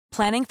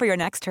Planning for your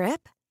next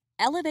trip?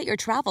 Elevate your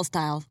travel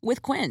style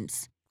with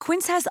Quince.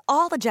 Quince has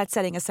all the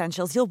jet-setting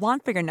essentials you'll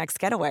want for your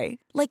next getaway,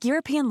 like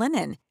European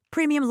linen,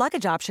 premium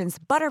luggage options,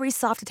 buttery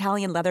soft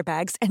Italian leather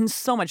bags, and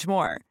so much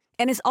more.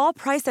 And is all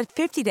priced at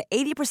 50 to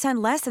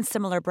 80% less than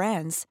similar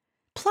brands.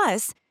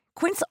 Plus,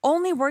 Quince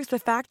only works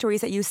with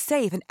factories that use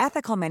safe and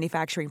ethical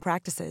manufacturing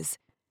practices.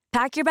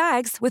 Pack your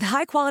bags with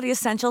high-quality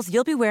essentials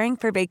you'll be wearing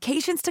for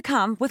vacations to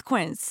come with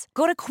Quince.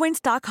 Go to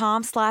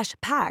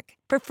quince.com/pack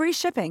for free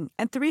shipping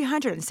and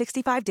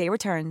 365-day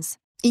returns.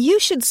 You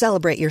should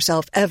celebrate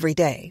yourself every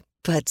day,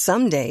 but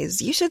some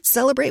days you should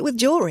celebrate with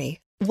jewelry.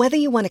 Whether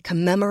you want to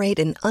commemorate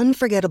an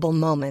unforgettable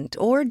moment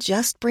or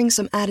just bring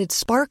some added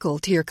sparkle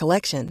to your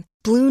collection,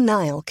 Blue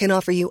Nile can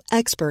offer you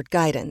expert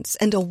guidance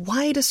and a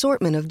wide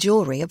assortment of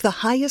jewelry of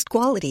the highest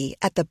quality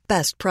at the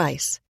best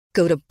price.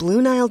 Go to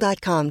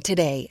BlueNile.com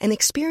today and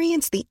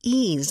experience the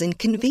ease and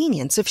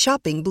convenience of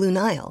shopping Blue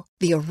Nile,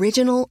 the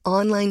original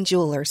online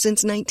jeweler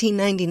since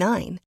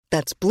 1999.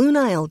 That's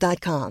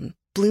BlueNile.com.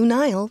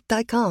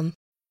 BlueNile.com.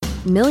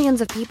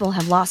 Millions of people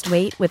have lost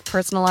weight with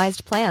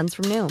personalized plans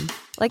from Noom.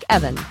 Like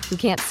Evan, who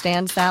can't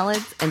stand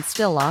salads and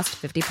still lost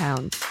 50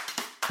 pounds.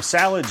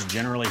 Salads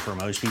generally for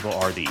most people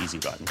are the easy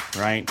button,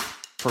 right?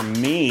 For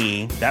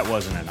me, that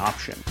wasn't an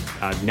option.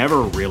 I never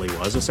really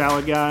was a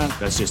salad guy.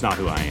 That's just not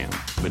who I am.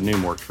 But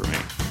Noom worked for me.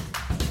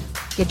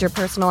 Get your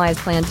personalized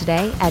plan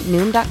today at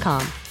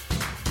Noom.com.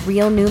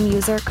 Real Noom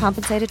user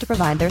compensated to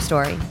provide their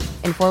story.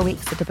 In 4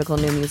 weeks, the typical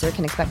Noom user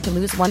can expect to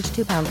lose 1 to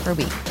 2 pounds per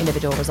week.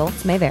 Individual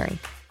results may vary.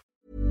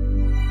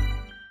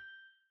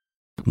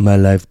 My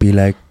life be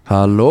like,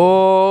 hallå!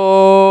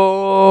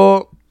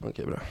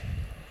 Okej, bra.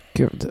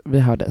 Gud, vi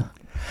hör dig.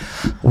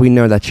 We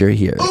know that you're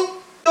here.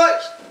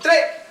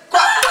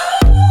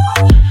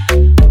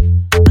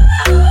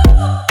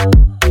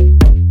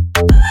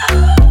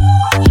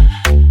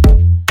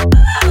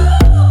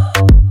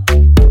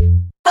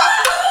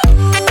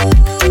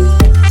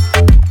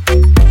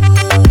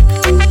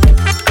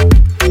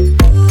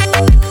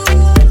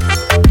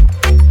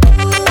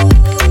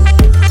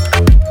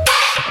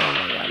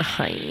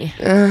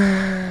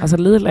 Alltså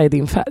lila är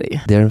din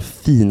färg. Det är den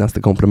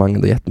finaste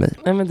komplimangen du gett mig.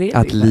 Nej, men det är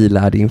att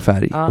lila är din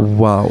färg. Ja.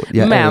 Wow,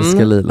 jag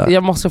älskar lila.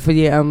 Jag måste få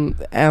ge en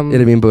är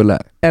det min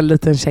bulle? En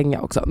liten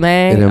känga också.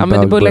 Nej, ja,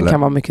 men bullen kan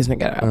vara mycket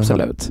snyggare,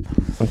 absolut.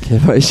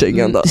 Okej, vad är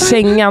kängan då?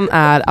 Kängan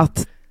är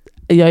att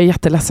jag är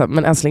jätteledsen,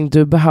 men älskling,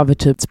 du behöver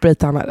typ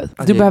spraytanna dig.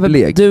 Du behöver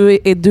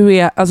du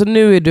är alltså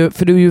nu är du,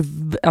 för du är ju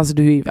alltså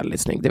du är ju väldigt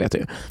snygg, det vet du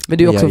ju. Men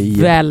du är också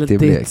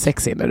väldigt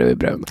sexig när du är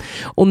brun.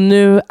 Och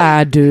nu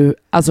är du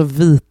alltså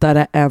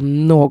vitare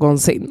än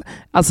någonsin.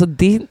 Alltså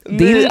din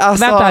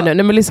alltså, vänta nu,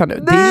 nej men lyssna nu.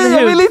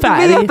 Din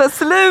hudfärg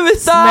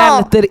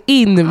smälter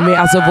in med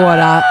alltså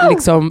våra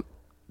liksom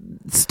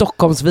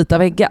Stockholms vita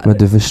väggar. Men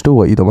du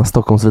förstår ju, de här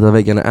Stockholms vita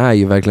väggarna är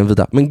ju verkligen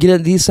vita. Men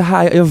det är så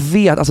här, jag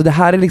vet, alltså det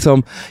här är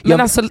liksom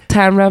men alltså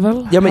Tan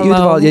Revel. Ja, men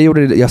vad, jag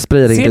gjorde det, jag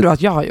sprayade inte. Ser du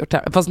att jag har gjort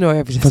det? Fast nu har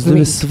jag fast du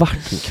är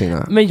svart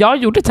kvinna. Men jag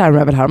gjorde Tan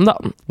Revel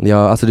häromdagen.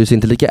 Ja, alltså du ser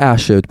inte lika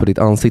ash ut på ditt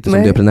ansikte som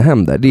du gör på dina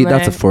händer. Det är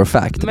that's a for a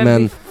fact.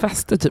 Men vi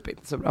fäste typ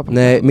inte så bra på.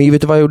 Nej, men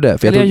vet du vad jag gjorde?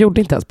 För jag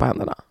gjorde inte ens på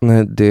händerna.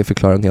 Nej, det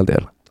förklarar en hel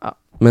del.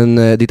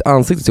 Men ditt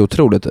ansikte ser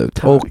otroligt ut.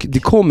 Tack. Och det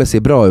kommer se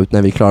bra ut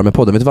när vi är klara med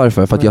podden. Vet du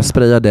varför? För att jag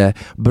sprayade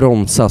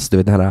bronsas, du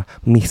vet den här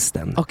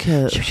misten.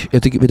 Okej.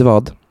 Jag tycker, vet du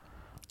vad?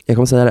 Jag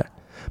kommer säga det.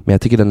 Men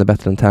jag tycker den är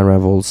bättre än Tan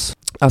Revels.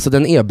 Alltså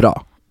den är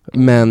bra.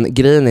 Men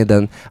grejen är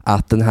den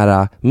att den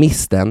här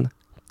misten,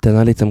 den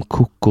har lite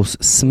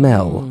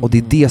kokossmäll. Och det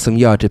är det som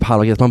gör typ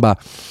halva, man bara...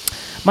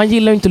 Man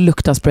gillar ju inte att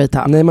lukta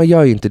spraytan. Nej, man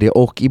gör ju inte det.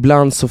 Och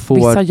ibland så får...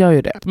 Vissa gör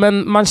ju det.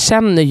 Men man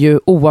känner ju,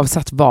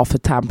 oavsett vad för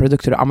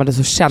tan-produkter du använder,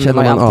 så känner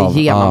man ju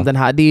alltid igenom den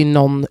här. Det är ju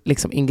någon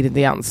liksom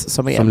ingrediens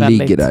som är väldigt...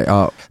 ligger där,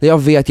 ja. Jag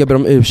vet, jag ber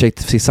om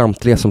ursäkt till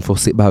samtliga som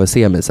behöver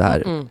se mig så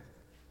här.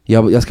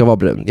 Jag ska vara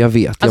brun, jag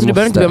vet. Alltså du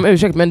behöver inte be om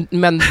ursäkt,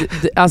 men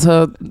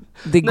alltså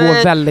det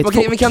går väldigt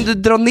fort. Men kan du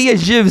dra ner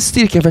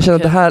ljusstyrkan? För jag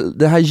känner att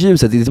det här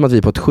ljuset, det är som att vi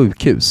är på ett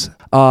sjukhus.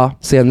 Ja,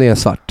 se nu är jag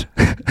svart.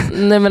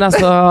 Nej men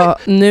alltså,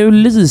 nu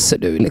lyser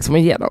du liksom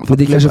igenom. Men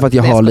det är kanske för att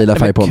jag har lila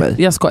färg på mig.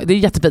 Jag skojar, det är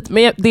jättefint.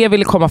 Men det jag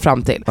ville komma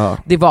fram till,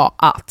 det var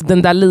att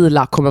den där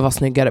lila kommer vara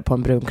snyggare på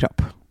en brun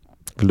kropp.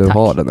 Vill du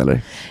ha den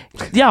eller?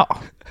 Ja.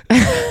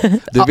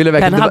 Du ville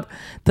verkligen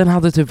den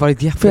hade typ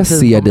varit jättefin. Får jag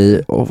se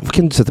dig?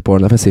 Kan du sätta på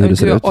den? Får jag se hur du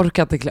ser ut? Jag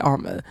orkar inte klä av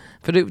mig.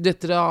 För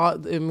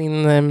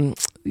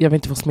jag vill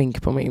inte få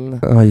smink på min.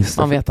 Ja, just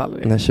det. Man vet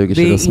aldrig. När 20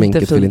 kilo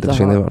sminket vill inte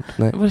försvinna bort.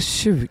 Nej. Var det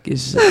 20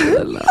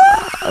 kilo?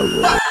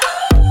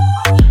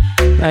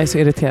 Jag är så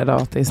irriterad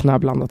av att det är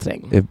snöblandat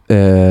regn.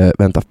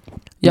 Vänta.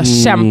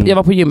 Jag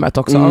var på gymmet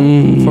också.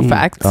 For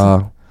fact.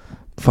 Ja.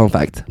 Fun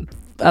fact.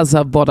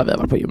 Alltså båda vi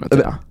var på gymmet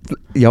idag.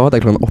 Jag var där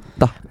klockan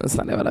 8.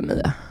 Sen jag var där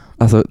 9.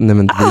 Alltså nej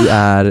men vi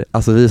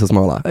är så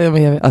smala.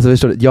 Alltså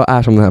förstår du, jag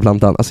är som den här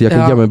plantan. Alltså jag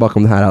kan gömma mig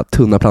bakom den här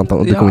tunna plantan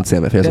och du kommer inte se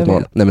mig för jag är så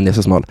smal. Nej men jag är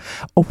så smal.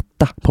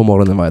 8 på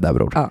morgonen var jag där,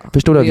 bror.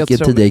 Förstår du vilken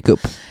tid jag gick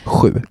upp?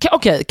 7.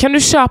 Okej, kan du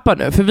köpa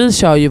nu? För vi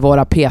kör ju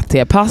våra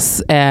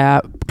PT-pass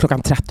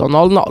klockan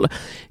 13.00.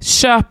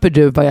 Köper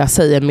du vad jag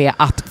säger med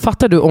att,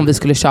 fattar du om vi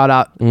skulle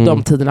köra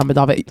de tiderna med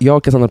David? Jag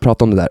och Cassandra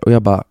pratade om det där och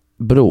jag bara,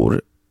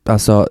 bror,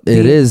 alltså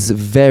it is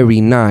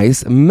very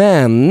nice,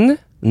 men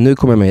nu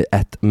kommer jag med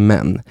ett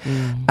men,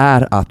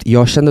 är att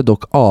jag kände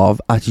dock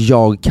av att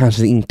jag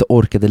kanske inte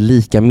orkade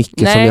lika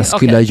mycket som jag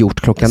skulle ha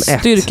gjort klockan 1.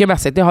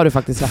 Styrkemässigt, det har du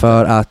faktiskt rätt.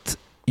 För att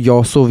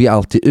jag sov ju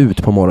alltid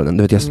ut på morgonen.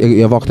 Du vet,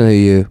 jag vaknade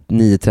ju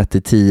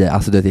 9:30-10.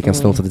 Alltså du vet, jag kan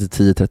slå till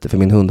 10:30 för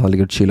min hund, han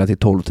ligger och chillar till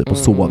 12 typ och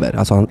sover.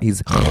 Alltså han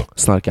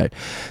snarkar.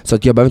 Så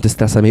att jag behöver inte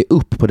stressa mig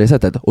upp på det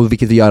sättet. Och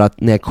vilket gör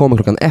att när jag kommer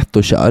klockan 1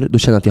 och kör, då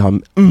känner jag att jag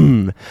har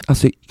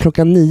alltså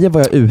klockan 9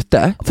 var jag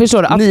ute.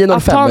 Förstår du?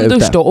 Att ta en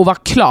dusch då och vara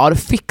klar,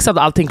 fixad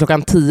allting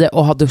klockan 10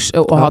 och ha dusch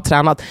och ha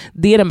tränat.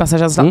 Det är den bästa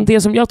känslan.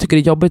 Det som jag tycker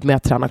är jobbigt med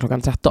att träna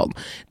klockan 13,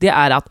 det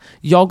är att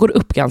jag går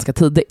upp ganska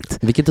tidigt.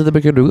 Vilken tid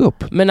brukar du gå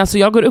upp? Men alltså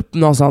jag går upp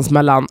någonstans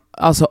mellan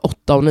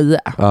 8 och 9.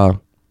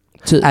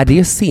 Typ. Är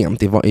det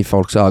sent i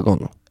folks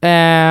ögon?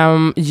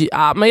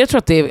 Ja, men jag tror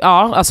att det är,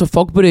 alltså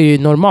folk börjar ju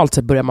normalt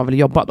sett börjar man väl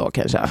jobba då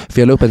kanske.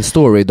 För jag la upp en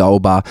story idag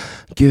och bara,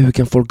 gud hur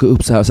kan folk gå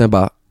upp så här? Och sen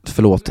bara,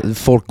 förlåt,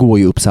 folk går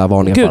ju upp så här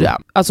vanliga fall. Ja.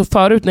 Alltså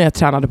förut när jag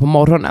tränade på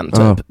morgonen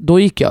typ, då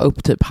gick jag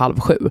upp typ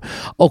 6:30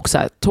 och så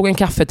här, tog en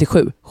kaffe till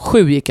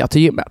 7 gick jag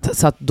till gymmet,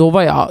 så att då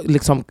var jag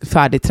liksom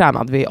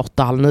färdigtränad vid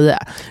 8:30.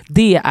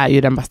 Det är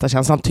ju den bästa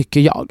känslan tycker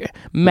jag.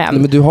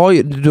 Men du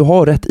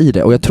har rätt i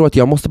det, och jag tror att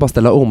jag måste bara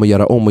ställa om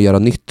och göra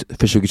nytt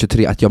för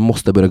 2023, att jag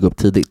måste börja gå upp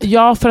tidigt.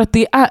 Ja, för att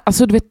det är,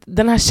 alltså du vet,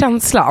 den här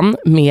känslan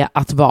med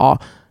att vara,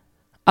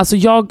 alltså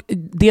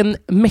det är en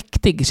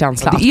mäktig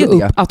känsla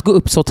att gå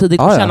upp så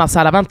tidigt och känna så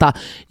här, vänta,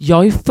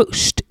 jag är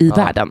först i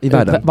världen.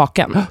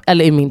 Vaken,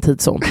 eller i min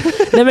tidszon.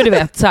 Nej men du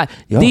vet, så här,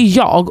 det är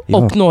jag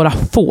och några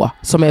få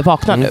som är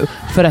vakna nu,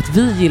 för att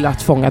vi gillar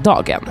att fånga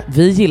dagen.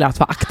 Vi gillar att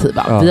vara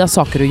aktiva. Vi har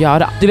saker att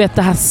göra. Du vet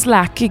det här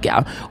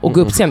släkiga och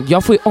gå upp sent.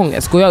 Jag får ju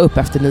ångest. Går jag upp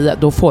efter 9,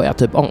 då får jag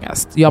typ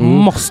ångest. Jag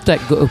måste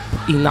gå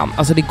upp innan.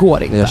 Alltså det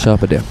går inte. Jag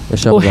köper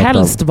det. Och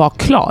helst vara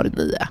klar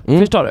 9.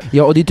 Förstår du?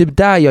 Ja, och det är typ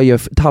där jag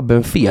gör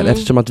tabben fel,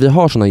 eftersom att vi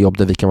har sådana jobb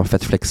där vi kan vara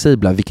fett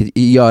flexibla, vilket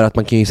gör att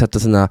man kan ju sätta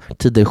sina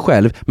tider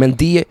själv, men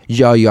det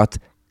gör ju att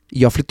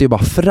jag flyttar ju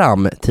bara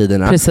fram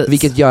tiderna. Precis.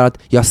 Vilket gör att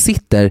jag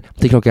sitter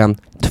till klockan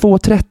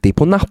 2:30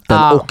 på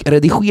natten och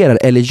redigerar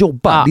eller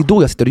jobbar. Det är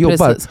då jag sitter och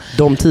jobbar.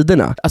 De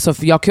tiderna. Alltså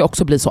för jag kan ju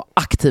också bli så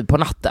aktiv på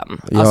natten.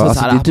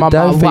 Alltså det är typ man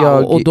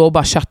bara, och då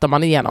bara köttar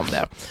man igenom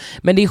det.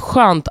 Men det är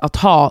skönt att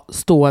ha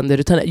stående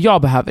rutiner.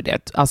 Jag behöver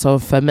det, alltså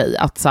för mig,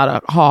 att så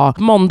här, ha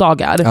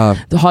måndagar.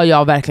 Då har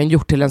jag verkligen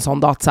gjort till en sån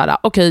dag att så här,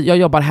 okej, jag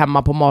jobbar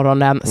hemma på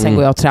morgonen, sen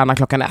går jag och tränar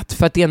klockan 1.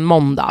 För att det är en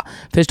måndag.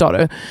 Förstår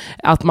du?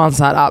 Att man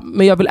så här,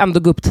 men jag vill ändå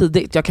gå upp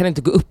tidigt. Jag kan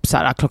inte gå upp så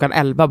här klockan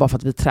 11 bara för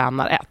att vi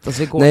tränar 1.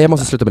 Alltså, det går. Nej, jag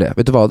måste sluta med det.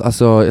 Vet du vad?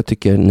 Alltså, jag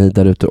tycker ni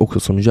där ute också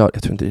som gör,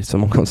 jag tror inte det är så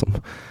många som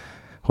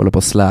håller på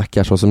och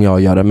släkar så som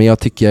jag gör det, men jag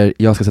tycker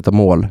jag ska sätta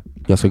mål.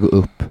 Jag ska gå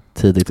upp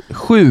tidigt.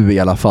 7 i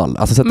alla fall.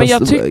 Alltså sätta men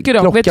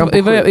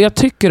jag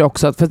tycker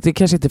också att, för det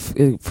kanske inte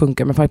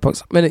funkar med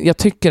Fightbox, men jag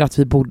tycker att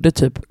vi borde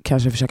typ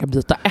kanske försöka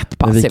byta ett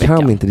pass i veckan. Men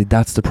vi kan inte,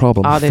 that's the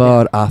problem.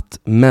 För att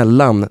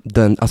mellan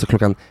den, alltså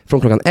från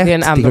klockan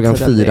 1 till klockan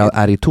 4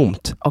 är det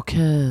tomt.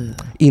 Okej.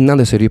 Innan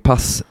det så är det ju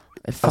pass.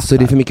 Alltså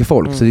det är för mycket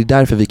folk, så det är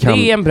därför vi kan.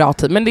 Det är en bra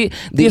tid, men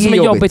det som är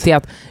jobbigt är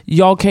att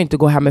jag kan inte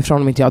gå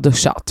hemifrån om inte jag har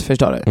duschat,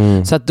 förstår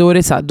du? Så att då är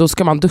det så här, då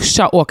ska man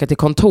duscha, åka till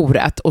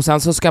kontoret och sen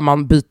så ska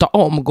man byta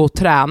om, gå och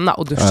träna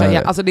och duscha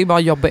igen. Alltså det är bara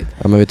jobbigt.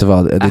 Ja, men vet du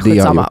vad, det är det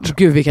jag har gjort.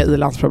 Gud vilka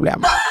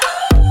ilandsproblem.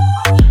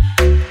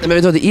 Men vet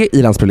du vad, det är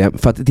ilandsproblem,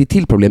 för att det är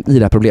till problem i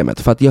det här problemet.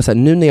 För att jag säger,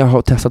 nu när jag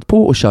har testat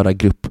på att köra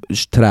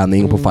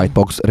gruppträning på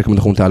Fightbox,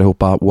 rekommendation till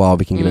allihopa, wow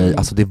vilken grej,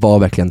 alltså det var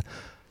verkligen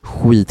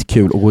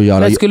skitkul att gå och göra.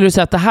 Men skulle du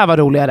säga att det här var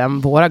roligare än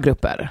våra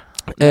grupper?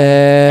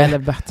 Eller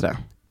bättre?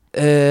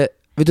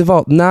 Vet du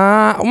vad? Det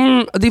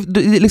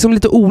är liksom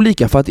lite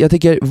olika, för att jag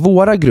tycker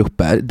våra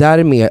grupper, där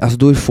är mer, alltså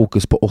då är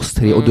fokus på oss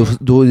tre och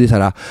då är det så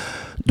här,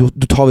 då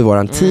tar vi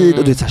våran tid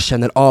och du så här,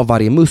 känner av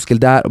varje muskel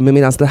där. Men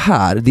medan det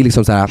här, det är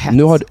liksom så här,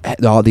 nu har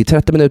det är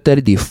 30 minuter,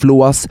 det är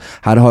flås,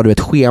 här har du ett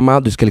schema,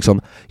 du ska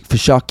liksom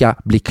försöka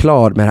bli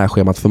klar med det här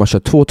schemat, för man kör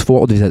 2-2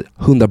 och det är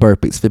 100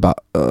 burpees. Vi bara,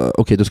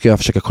 okej, då ska jag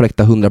försöka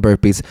korrekta 100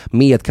 burpees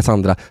med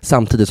Cassandra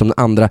samtidigt som den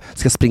andra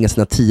ska springa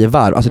sina 10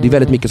 varv. Alltså det är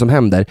väldigt mycket som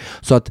händer,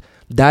 så att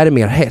där är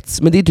mer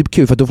hets. Men det är typ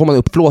kul, för att då får man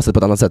upp flåset på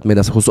ett annat sätt,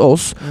 medan hos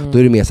oss då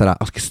är det mer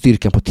såhär,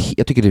 styrkan på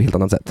jag tycker det är ett helt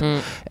annat sätt.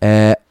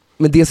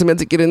 Men det som jag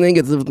tycker är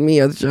negativt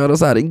med att köra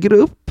så här en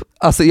grupp,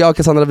 alltså jag och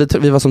Cassandra,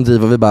 vi var som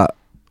driv och vi bara,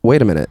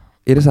 wait a minute,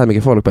 är det så här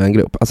mycket folk på en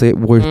grupp? Alltså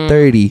we're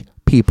 30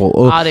 people.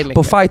 Och det är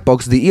på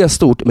Fightbox, det är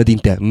stort men det är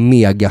inte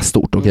mega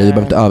stort, okej? Vi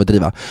behöver inte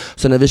överdriva.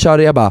 Så när vi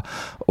körde, jag bara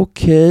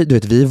okej, du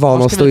vet, vi var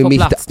någon att stå i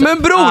mitten. Men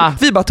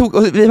bror, vi bara tog,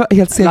 och vi var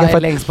helt sega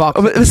för längst bak.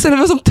 Och vi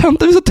var som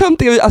töntar, vi var så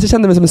töntiga. Alltså jag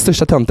kände mig som den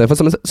största tönten, för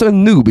som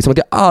en newbie, som att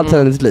jag aldrig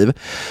hade i mitt liv.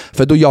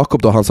 För då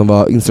Jakob då, han som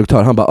var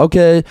instruktör, han bara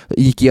okej,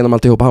 gick igenom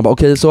alltihopa. Han bara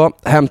okej, så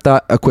hämta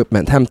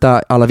equipment,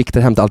 hämta alla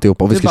vikter, hämta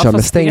alltihopa och vi ska köra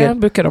med stänger.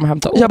 Brukar de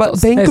hämta åt jag bara,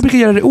 Benko brukar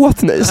göra det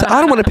åt mig, så I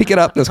don't wanna pick it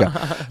up.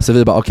 Så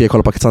vi bara okej,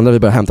 kolla på Cassandra, vi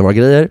börjar hämta våra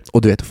grejer.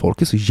 Och du vet,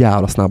 folk är så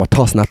jävla snabba,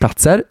 ta sina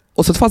platser.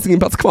 Och så fanns ingen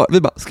plats kvar.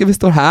 Vi bara, ska vi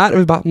stå här? Och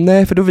vi bara,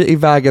 nej, för då är vi i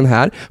vägen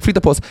här.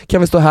 Flytta på oss,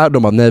 kan vi stå här?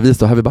 De bara, nej, vi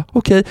står här. Vi bara,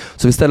 okej.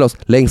 Så vi ställer oss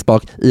längst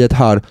bak i ett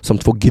hörn som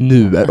 2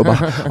 gnuer och bara,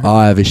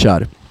 ja, vi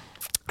kör.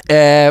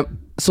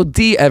 Så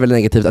det är väl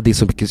negativt, att det är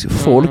så mycket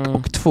folk.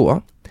 Och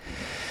 2,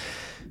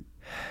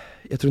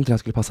 jag tror inte det här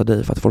skulle passa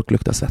dig, för att folk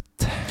luktar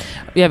svett.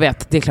 Jag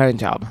vet, det klarar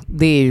inte jag av.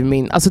 Det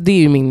är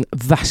ju min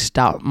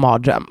värsta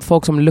mardröm.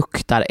 Folk som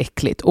luktar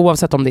äckligt,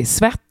 oavsett om det är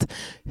svett,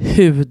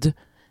 hud,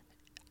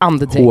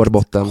 andedräkt,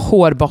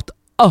 hårbotten.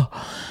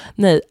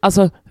 Nej,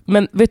 alltså,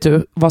 men vet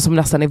du vad som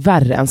nästan är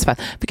värre än svett?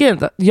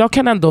 Jag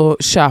kan ändå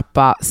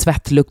köpa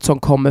svettlukt som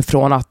kommer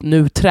från att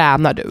nu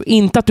tränar du.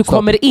 Inte att du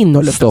kommer in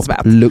och luktar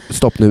svett.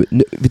 Stopp nu.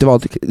 Vet du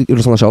vad?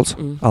 Rosanna Charles,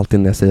 alltid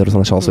när jag säger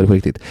Rosanna Charles så är det på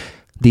riktigt.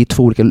 Det är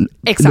 2 olika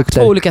lukter.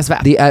 2 olika svett.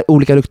 Det är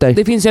olika lukter.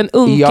 Det finns ju en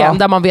unken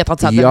där man vet att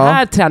den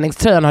här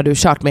träningströjan har du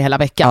kört med hela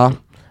veckan. Ja.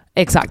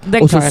 Exakt.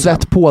 Och så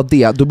svett på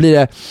det, då blir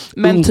det.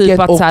 Men typ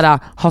att såhär,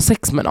 ha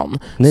sex med någon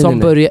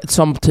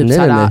som typ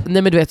såhär,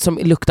 nej men du vet, som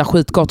luktar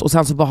skitgott och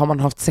sen så bara har man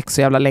haft sex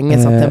så jävla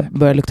länge så att det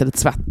börjar lukta lite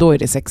svett, då är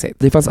det sexigt.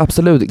 Det fanns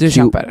absolut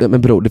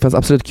det fanns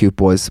absolut cute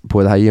boys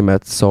på det här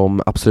gymmet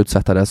som absolut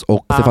svettades,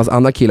 och det fanns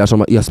andra killar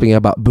som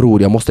jag bara,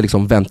 bror, jag måste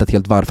liksom vänta ett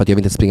helt varv för att jag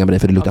vill inte springa med dig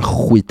för det luktar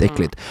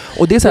skitäckligt.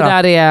 Och det är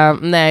såhär, det där är,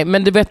 nej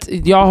men du vet,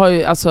 jag har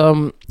ju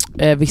alltså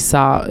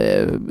vissa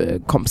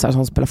kompisar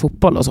som spelar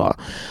fotboll och så,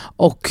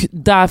 och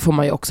där får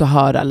man ju också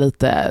höra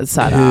lite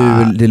såhär,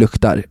 hur det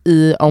luktar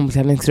i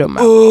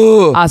omklädningsrummet.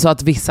 Alltså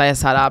att vissa är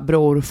såhär,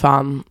 bror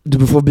fan,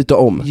 du får byta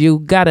om. You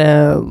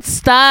gotta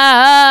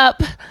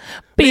stop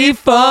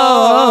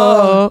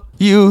before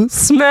you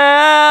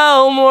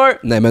smell more.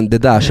 Nej men det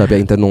där köper jag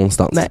inte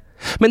någonstans. Nej.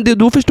 Men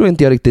då förstår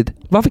inte jag riktigt,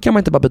 varför kan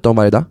man inte bara byta om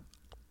varje dag?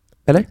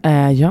 Eller?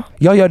 Ja.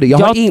 Jag gör det.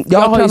 Jag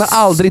tränar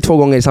aldrig 2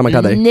 gånger i samma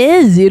kläder.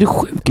 Nej, är du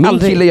sjuk? Min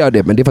kille gör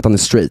det, men det är för att han är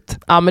straight.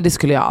 Ja, men det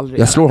skulle jag aldrig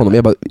Jag slår honom,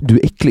 jag bara, du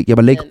är äcklig. Jag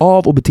bara, lägg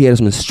av och bete dig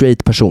som en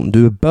straight person.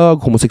 Du är bög,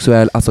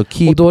 homosexuell, alltså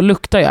keep. Och då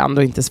luktar jag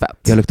ändå inte svett.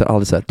 Jag luktar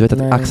aldrig svett. Du vet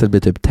att Axel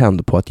blir typ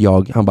tänd på att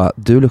han bara,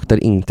 du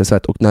luktar inte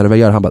svett. Och när du väl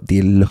gör, han bara,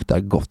 det luktar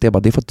gott. Jag bara,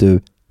 det är för att du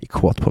är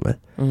kåt på mig.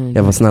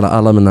 Jag var snälla,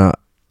 alla mina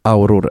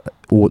auror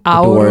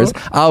adores,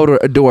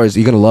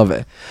 you're gonna love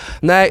it.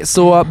 Nej,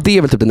 så det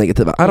är väl typ det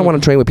negativa. I don't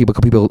want to train with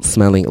people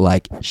smelling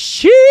like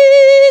shit.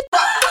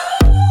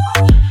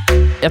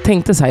 Jag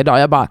tänkte så här idag,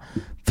 jag bara,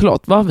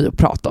 förlåt, vad har vi att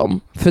prata om?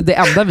 För det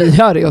enda vi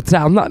gör är att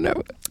träna nu.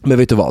 Men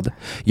vet du vad?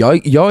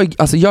 Jag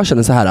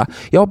känner så här.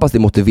 Jag hoppas det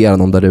motiverar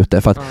någon där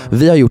ute, för att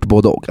vi har gjort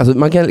både och. Alltså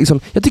man kan liksom,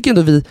 jag tycker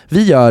ändå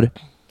vi gör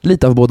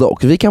lite av både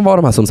och. Vi kan vara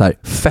de här som så här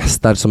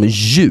festar som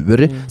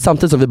djur,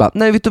 samtidigt som vi bara,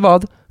 nej vet du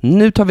vad?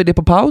 Nu tar vi det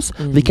på paus.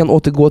 Vi kan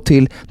återgå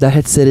till det här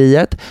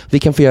hetseriet. Vi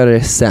kan få göra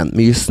det sen.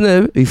 Men just nu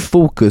är vi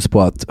fokus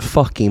på att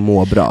fucking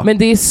må bra. Men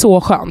det är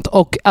så skönt.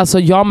 Och alltså,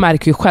 jag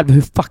märker ju själv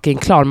hur fucking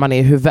klar man är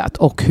i huvudet.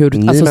 Och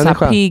hur alltså, så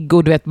här pigg,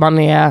 och du vet, man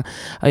är...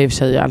 Ja, i och för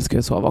sig, jag älskar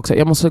att sova också.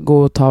 Jag måste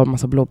gå och ta en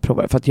massa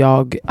blodprover. För att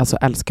jag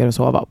älskar att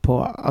sova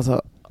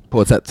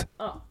på ett sätt.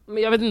 Ja.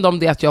 Men jag vet inte om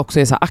det är att jag också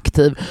är så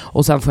aktiv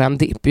och sen får jag en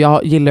dipp.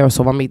 Jag gillar att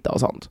sova middag och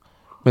sånt.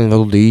 Men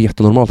vadå, det är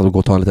jättenormalt att gå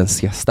och ta en liten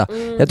siesta.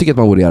 Jag tycker att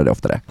man borde göra det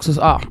oftare.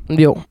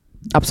 Jo,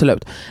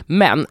 absolut.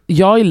 Men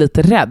jag är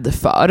lite rädd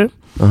för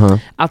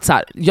att så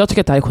här, jag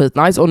tycker att det här är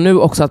skitnice, och nu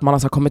också att man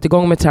har kommit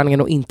igång med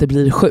träningen och inte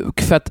blir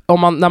sjuk. För att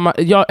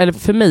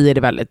för mig är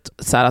det väldigt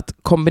så här, att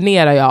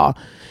kombinerar jag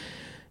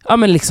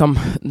men liksom,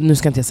 nu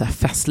ska jag inte säga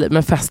festliv,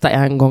 men festa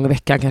 1 gång i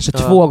veckan, kanske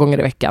 2 gånger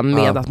i veckan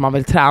med att man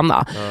vill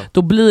träna.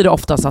 Då blir det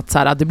oftast att så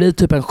här, det blir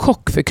typ en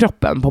chock för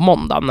kroppen på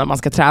måndagen när man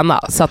ska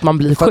träna, så att man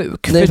blir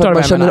sjuk. Nej, för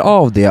man känner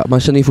av det. Man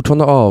känner ju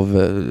fortfarande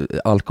av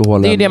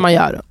alkoholen. Det är det man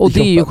gör. Och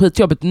det är ju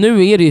skitjobbigt.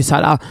 Nu är det ju så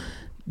här,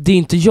 det är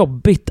inte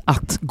jobbigt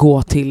att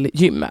gå till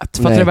gymmet.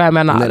 Fattar du vad jag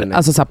menar? Nej.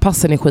 Alltså så här,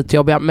 passen är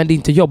skitjobbiga, men det är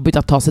inte jobbigt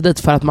att ta sig dit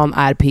för att man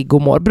är pigg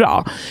och mår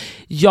bra.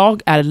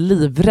 Jag är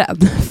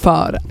livrädd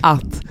för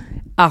att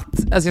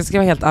alltså jag ska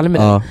vara helt ärlig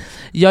med dig.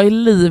 Jag är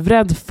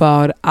livrädd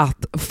för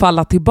att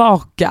falla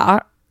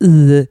tillbaka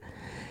i...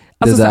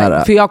 Alltså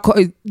jag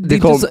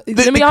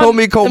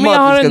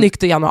har en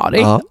nykter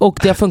januari och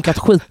det har funkat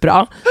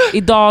skitbra.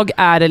 Idag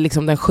är det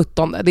liksom den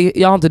 17.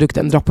 Jag har inte druckit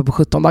en droppe på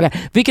 17 dagar,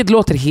 vilket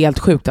låter helt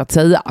sjukt att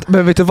säga.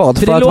 Men vet du vad?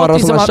 För att vara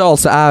sådana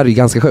Charles så är det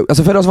ganska sjukt.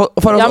 Alltså för oss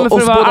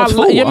båda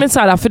två. Ja, men så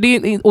här,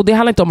 och det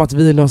handlar inte om att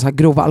vi är någon så här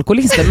grova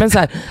alkoholister, men så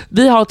här,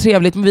 vi har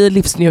trevligt, vi är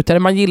livsnjutare,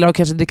 man gillar att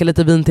kanske dricka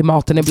lite vin till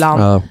maten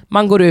ibland.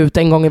 Man går ut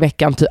 1 gång i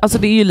veckan. Alltså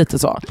det är ju lite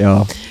så.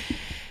 Ja.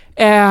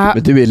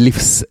 Men du är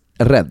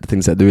rädd,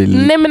 tänkte jag. Du är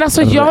Nej, men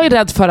alltså jag är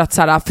rädd för att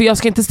för jag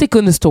ska inte sticka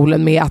under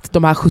stolen med att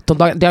de här 17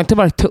 dagarna, det har inte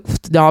varit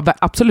tufft. Det har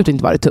absolut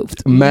inte varit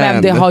tufft.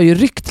 Men det har ju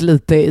ryckt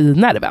lite i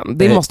nerven.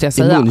 Det måste jag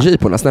säga. I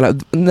mungiporna, snälla.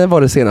 När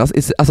var det senast?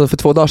 Alltså för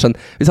 2 dagar sedan,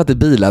 vi satt i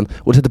bilen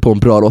och satte på en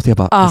bra låt. Jag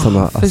bara,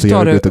 alltså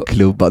jag vill ut och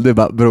klubba. Du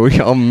bara, bror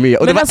jag med.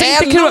 Och men, det var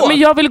inte kul, men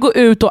jag vill gå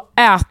ut och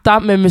äta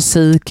med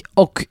musik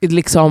och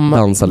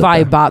liksom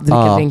viba,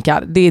 dricka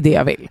drinkar. Det är det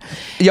jag vill.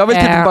 Jag vill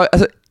typ bara,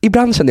 alltså,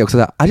 ibland känner jag också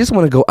att I just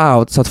want to go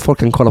out så att folk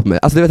kan kolla på mig.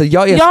 Alltså du vet,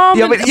 jag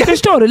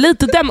förstår du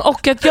lite den,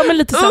 och att men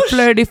lite så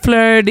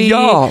flirty.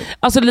 Ja.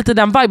 Alltså lite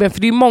den viben,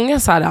 för det är många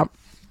så här.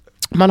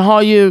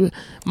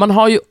 Man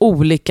har ju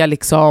olika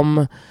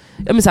liksom.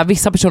 Jag menar,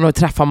 vissa personer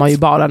träffar man ju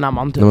bara när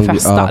man typ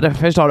festar,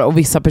 förstår du? Och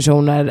vissa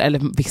personer,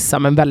 eller vissa,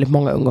 men väldigt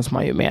många umgås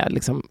man ju med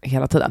liksom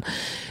hela tiden.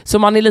 Så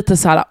man är lite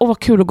så här: vad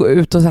kul att gå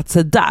ut och sätta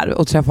sig där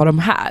och träffa de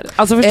här.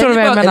 Alltså förstår du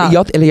vad jag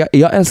menar?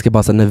 Jag älskar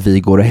bara så när vi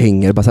går och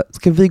hänger, bara så här,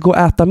 ska vi gå och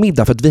äta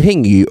middag? För att vi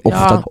hänger ju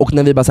ofta, och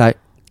när vi bara så här,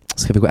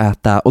 ska vi gå och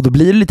äta? Och då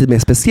blir det lite mer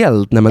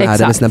speciellt när man är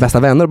där med sina bästa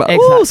vänner och bara,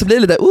 så blir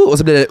det lite, och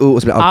så blir det,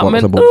 och så blir det alkohol.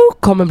 Ja, men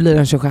kommer bli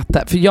den 26.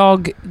 För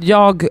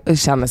jag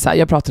känner så här,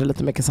 jag pratade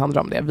lite med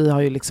Cassandra om det. Vi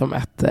har ju liksom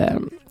ett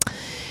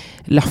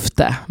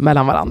löfte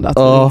mellan varandra att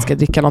vi inte ska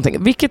dricka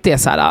någonting. Vilket är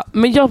så här,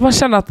 men jag bara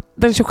känner att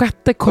den 26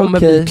 kommer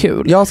bli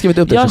kul. Jag har skrivit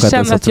upp den 26.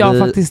 Jag känner att jag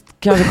faktiskt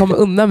kanske kommer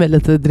undan med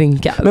lite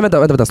drinkar. Men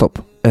vänta, stopp.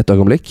 Ett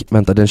ögonblick.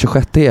 Vänta, den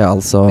 26 är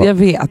alltså... Jag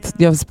vet,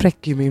 jag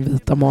spräcker ju min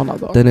vita månad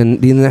då. Det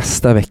är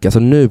nästa vecka, så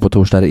nu på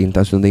torsdag är det inte,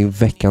 alltså det är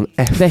veckan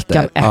efter.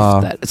 Veckan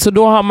efter. Så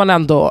då har man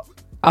ändå,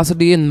 alltså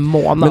det är en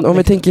månad. Men om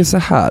vi tänker så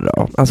här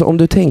då, alltså om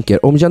du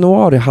tänker, om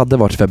januari hade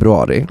varit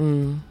februari,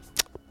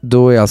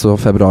 då är alltså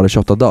februari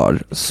 28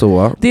 dagar.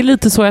 Så det är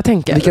lite så jag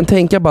tänker. Vi kan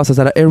tänka bara så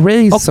här,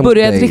 erase och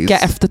börja dricka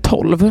efter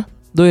 12,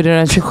 då är det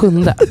den 27.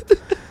 Nej,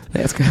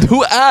 jag ska.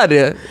 Då är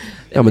det...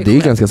 Ja, men det är ju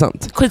ganska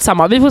sant.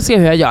 Skitsamma, vi får se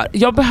hur jag gör.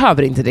 Jag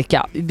behöver inte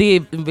dricka,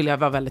 det vill jag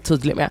vara väldigt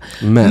tydlig med.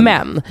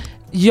 Men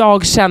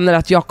jag känner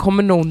att jag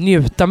kommer nog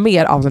njuta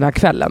mer av den här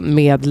kvällen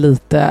med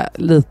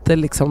lite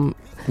liksom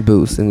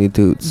booze in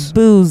the dudes.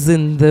 Booze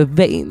in the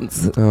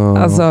veins.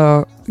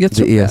 Alltså, jag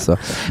tror det är så.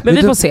 Men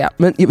vi får se.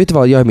 Men vet du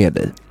vad, jag är med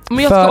dig.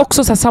 Men jag ska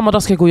också så här, samma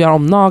dag ska jag gå och göra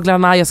om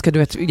naglarna, jag ska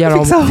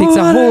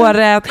fixa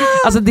håret.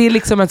 Alltså det är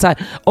liksom en så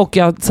här, och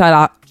jag så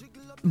här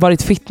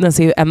varit fitness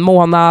i 1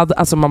 månad.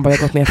 Alltså man bara har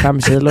gått ner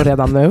 5 kilo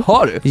redan nu.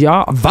 Har du?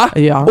 Ja. Va?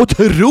 Ja.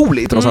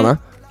 Otroligt, Rosanna.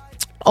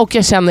 Och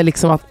jag känner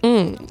liksom att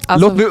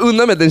alltså, låt mig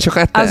unna med den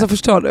 26. Alltså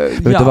förstår du?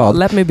 Vet du vad?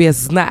 Let me be a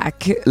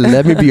snack.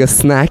 Let me be a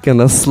snack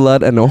and a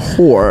slut and a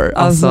whore.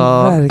 Alltså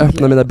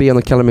öppna mina ben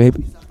och kalla mig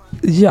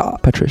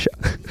Patricia.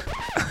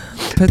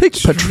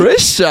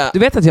 Patricia. Du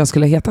vet att jag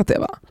skulle ha hetat det,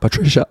 va?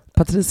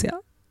 Patricia.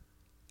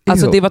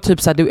 Alltså det var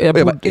typ så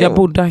här, jag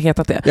borde ha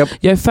hetat det.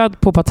 Jag är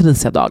född på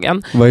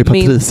Patricia-dagen. Vad är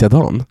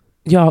Patricia-dagen?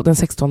 Ja, den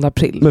 16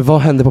 april. Men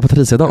vad hände på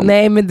Patricia-dagen?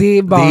 Nej, men det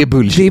är bara...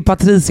 Det är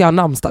Patricia och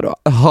namnsdag då.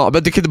 Jaha,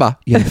 men du kan inte bara...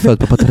 Jag är född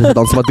på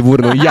Patricia-dagen som att det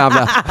vore någon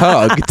jävla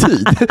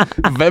högtid.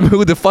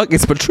 Who the fuck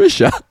is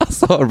Patricia?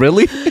 Alltså,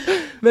 really?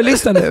 Men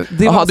lyssna nu.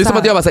 Det är som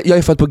att jag bara säger, jag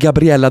är född på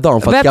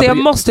Gabriella-dagen.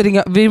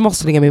 Vi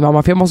måste ringa min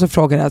mamma, för jag måste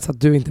fråga det här så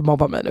att du inte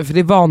mobbar mig nu. För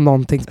det var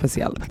någonting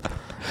speciellt.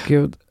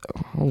 Gud,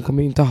 hon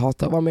kommer ju inte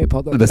hata att vara med i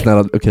podden. Men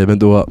snälla, okej, men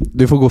då,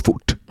 du får gå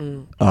fort.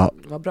 Ja.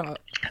 Vad bra.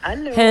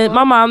 Hej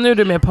mamma, nu är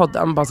du med i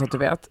podden, bara så att du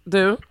vet.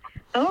 Du,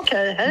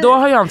 hej. Då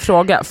har jag en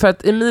fråga, för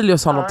att Emilio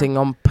sa någonting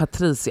om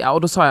Patricia,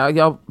 och då sa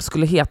jag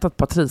skulle hetat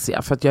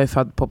Patricia för att jag är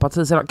född på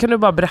Patricia. Kan du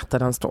bara berätta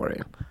den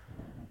storyn?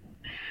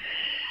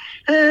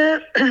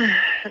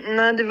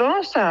 Nej, det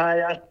var så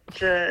här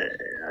att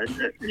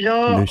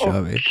jag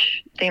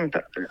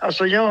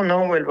och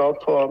Noel var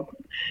på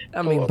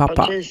min pappa.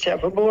 Patricia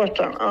på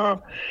båten.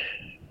 Ja.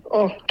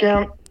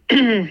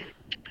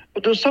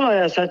 Och då sa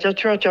jag så att jag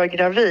tror att jag är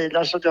gravid.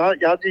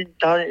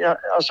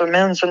 Alltså,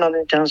 mensen hade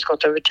inte ens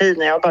gått över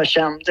tiden. Jag bara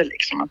kände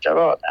liksom att jag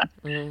var där.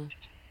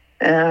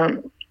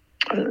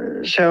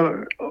 Så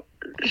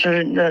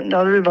det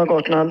hade ju bara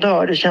gått några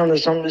dagar. Det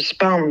kändes som det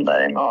spann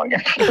där i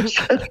magen.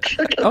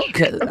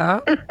 Okej,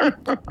 ja.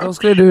 Då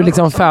skulle du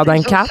liksom föda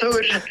en katt.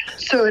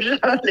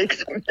 Surra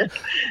liksom.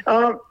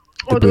 Ja,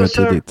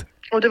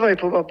 och det var ju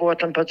på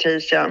båten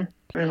Patricia.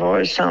 Det var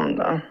ju sen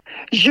då.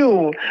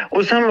 Jo,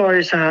 och sen var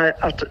det så här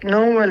att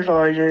Noel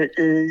var ju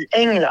i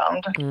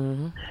England.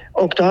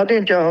 Och då hade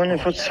inte jag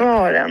hunnit fått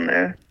svar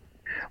ännu.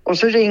 Och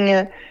så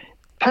ringer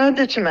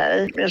Paddy till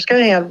mig. Jag ska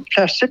helt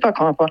plötsligt bara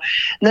komma på.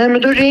 Nej,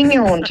 men då ringer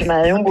hon till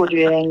mig. Hon bodde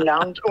ju i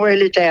England och är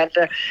lite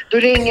äldre. Då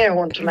ringer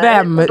hon till mig.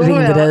 Vem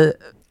ringde dig?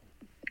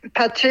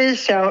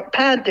 Patricia,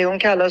 Paddy, hon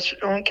kallas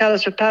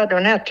för Paddy,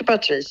 hon hette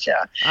Patricia.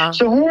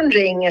 Så hon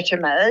ringer till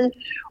mig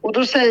och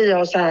då säger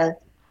jag så här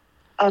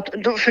att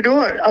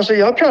alltså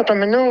jag pratade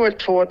med Noel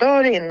 2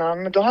 dagar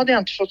innan, men då hade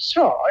jag inte fått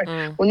svar.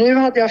 Och nu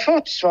hade jag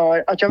fått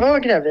svar att jag var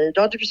gravid.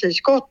 Då hade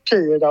precis gått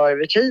 10 dagar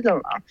över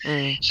tiden.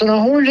 Så när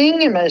hon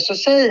ringer mig så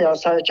säger jag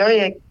så här att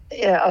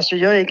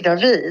jag är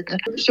gravid.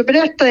 Så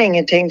berätta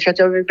ingenting för att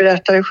jag vill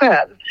berätta det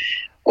själv.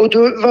 Och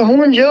då, vad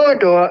hon gör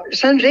då,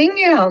 sen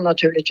ringer han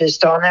naturligtvis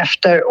dagen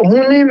efter. Och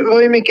hon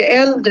var ju mycket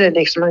äldre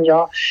liksom än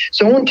jag.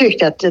 Så hon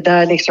tyckte att det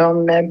där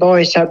liksom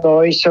boys are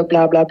boys och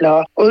bla bla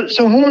bla. Och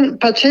så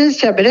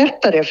Patricia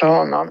berättade det för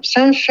honom.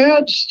 Sen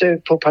föds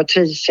du på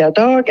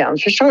Patricia-dagen.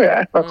 Förstår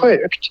du? Vad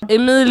sjukt.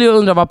 Emilio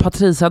undrar vad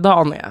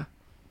Patricia-dagen är.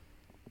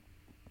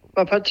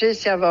 Vad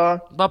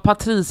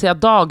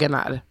Patricia-dagen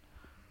är.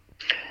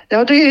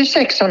 Ja, det är ju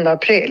 16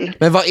 april.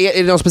 Men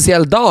är det någon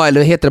speciell dag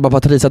eller heter det bara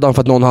Patricia-dagen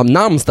för att någon har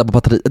namnsdag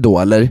på då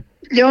eller?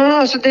 Ja,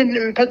 alltså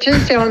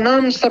Patricia har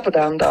namnsdag på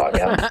den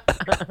dagen.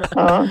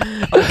 Ja.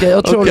 Okej,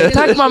 otroligt.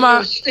 Okay. Tack mamma.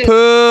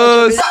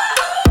 Puss!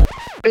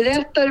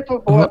 Berättade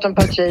på båten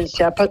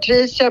Patricia.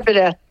 Patricia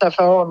berättade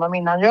för honom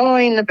innan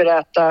jag hinner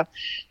berätta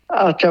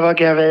att jag var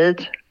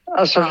gravid.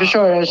 Alltså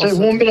förstår du? Så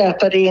hon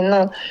berättade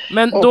innan.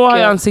 Men då har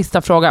jag en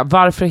sista fråga.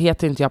 Varför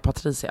heter inte jag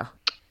Patricia?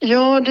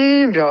 Ja, det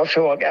är en bra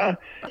fråga.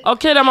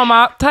 Okej då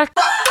mamma, tack.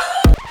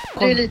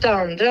 Det är lite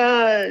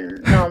andra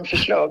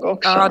namnförslag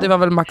också. Ja, det var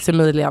väl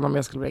Maximilian om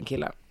jag skulle bli en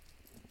kille.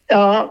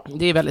 Ja.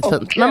 Det är väldigt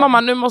fint. Men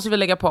mamma, nu måste vi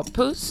lägga på.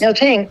 Puss. Jag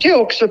tänkte ju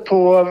också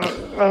på,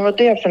 vad var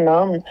det för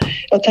namn?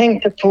 Jag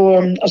tänkte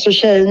på, alltså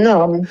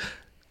tjejnamn.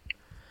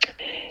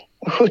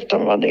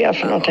 17 var det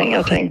för någonting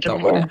jag tänkte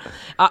på.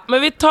 Ja,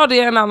 men vi tar det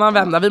en annan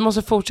vända. Vi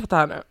måste fortsätta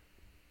här nu.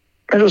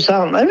 Men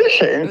Rosanna är väl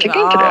fin,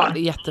 tycker inte det? Ja, det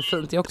är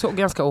jättefint. Det är också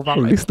ganska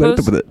ovanligt. Jag lyssnar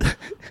inte på det.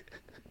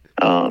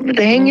 Ja, men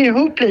det hänger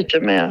ihop lite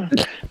med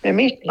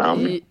mitt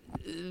namn.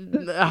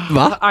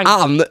 Va?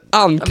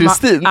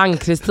 Ann-Kristin?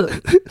 Ann-Kristin.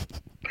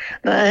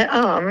 Nej,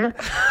 Ann.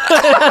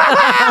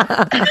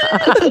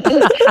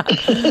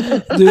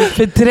 Du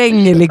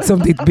förtränger liksom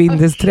ditt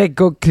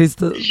bindesträck och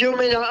Kristin. Jo,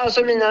 men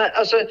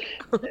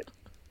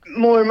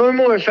mormor och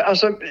morfar,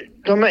 alltså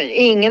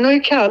ingen har ju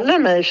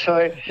kallat mig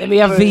för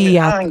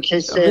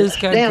Ann-Kristin.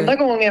 Det enda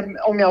gången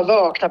om jag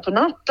vaknade på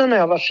natten när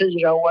jag var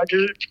 4 år,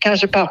 då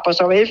kanske pappa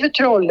sa, vad är det för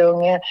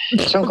trollunge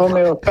som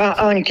kommer upp?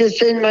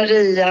 Ann-Kristin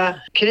Maria,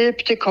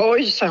 kryp till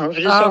kojsan,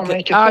 för det sa man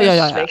ju till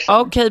sjöss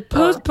liksom. Okej,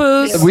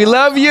 puss. We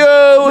love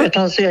you!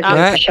 Han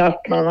säkert på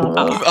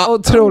Chapman.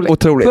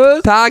 Otroligt.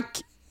 Puss. Tack!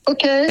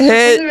 Okej,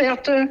 hej. Nu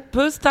vet du.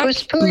 Puss, tack.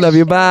 Puss. Love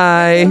you,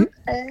 bye.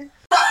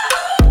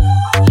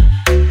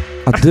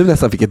 Att du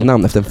nästan fick ett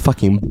namn efter en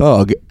fucking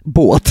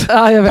bögbåt.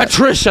 Ja, jag vet.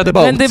 Patricia the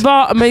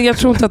boat. Men jag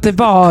tror inte att det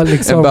var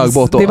liksom en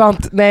bögbåt då.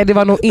 Det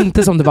var nog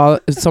inte som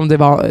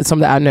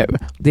det är nu.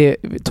 Det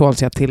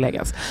tåls att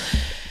tilläggas.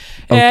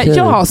 Okay.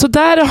 Ja, så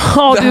där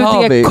har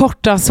du det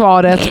korta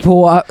svaret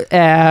på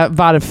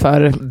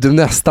varför du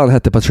nästan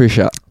hette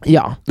Patricia.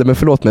 Ja. Men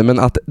förlåt mig, men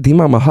att din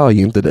mamma hör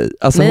ju inte dig.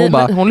 Alltså nej,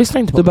 hon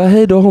lyssnar inte på mig. Du bara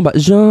hej då, hon bara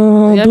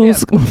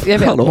jag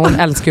vet.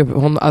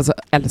 Hon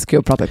älskar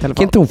att prata i telefon.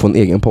 Kan inte hon få en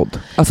egen podd?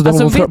 Alltså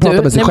hon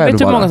pratar med sig själv. Vet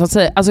du många som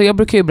säger, alltså jag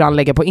brukar ju ibland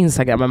lägga på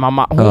Instagram med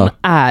mamma.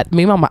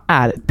 Min mamma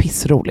är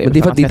pissrolig. Men det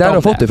är för att det är där du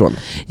har fått ifrån.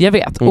 Jag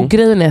vet. Och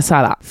grejen är så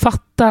här,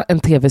 fatta en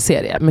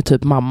tv-serie med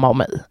typ mamma och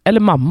mig. Eller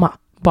mamma.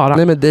 Bara.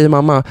 Nej, men dig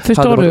mamma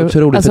förstår hade varit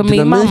otroligt. Alltså, för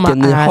dynamiken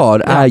ni har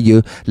är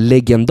ju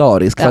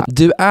legendarisk. För att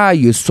du är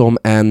ju som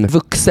en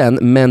vuxen,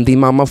 men din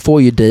mamma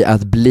får ju dig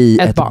att bli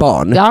ett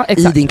barn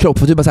i din kropp.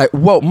 För du bara såhär,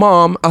 wow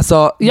mom,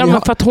 alltså. Ja,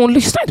 men för att hon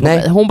lyssnar inte på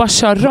mig. Hon bara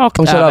kör rakt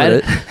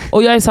över.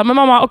 Och jag är såhär, men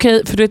mamma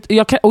okej, för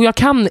jag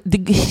kan, det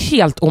är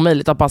helt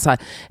omöjligt att bara såhär,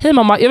 hej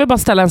mamma, jag vill bara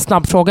ställa en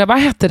snabb fråga. Vad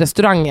hette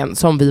restaurangen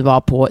som vi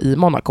var på i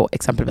Monaco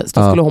exempelvis?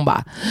 Då skulle hon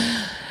bara,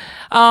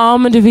 ja,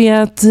 men du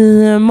vet,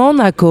 i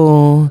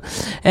Monaco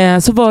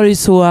så var det ju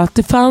så att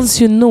det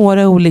fanns ju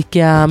några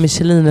olika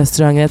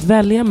Michelin-restauranger att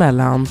välja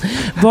mellan.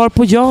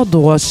 Varpå jag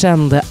då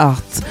kände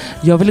att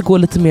jag ville gå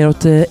lite mer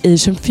åt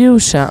Asian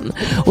fusion.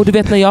 Och du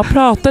vet, när jag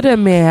pratade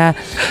med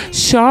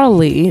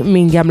Charlie,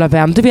 min gamla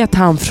vän, du vet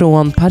han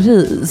från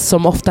Paris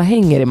som ofta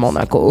hänger i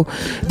Monaco.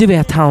 Du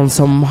vet han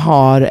som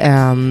har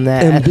en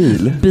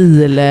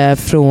bil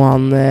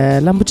från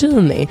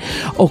Lamborghini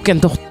och en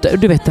dotter.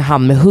 Du vet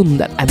han med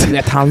hunden. Du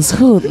vet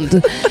hans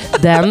hund.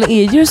 Den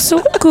är ju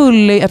så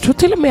gullig. Jag tror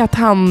till och med att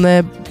han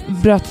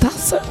bröt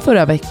tassen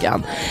förra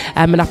veckan.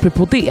 Men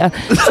apropå det.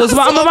 Så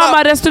bara,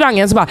 mamma,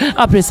 restaurangen. Så bara,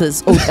 ja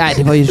precis. Och nej,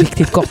 det var ju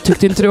riktigt gott.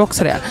 Tyckte inte du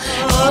också det?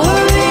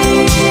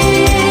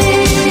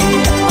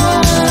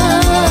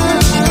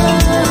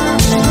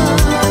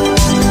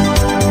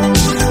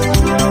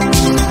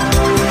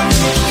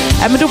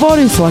 Men då var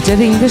det ju så att jag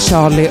ringde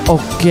Charlie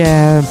och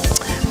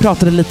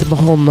pratade lite med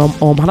honom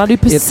om, han hade ju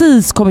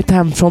precis kommit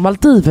hem från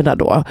Maldiverna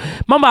då.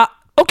 Man bara,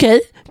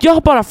 okej, jag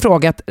har bara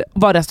frågat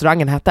vad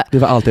restaurangen hette. Det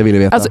var allt jag ville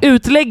veta. Alltså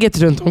utlägget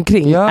runt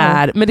omkring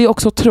är, men det är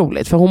också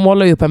otroligt för hon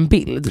målar ju upp en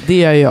bild. Det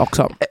gör jag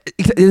också.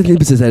 Det är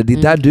precis här, det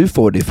är där du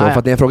får det ifrån. För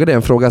att när jag frågar dig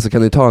en fråga så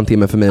kan det ta en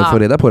timme för mig att få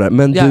reda på det.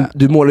 Men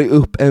du målar ju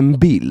upp en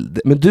bild.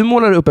 Men du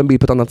målar upp en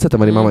bild på ett annat sätt än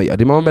vad din mamma gör.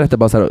 Din mamma berättar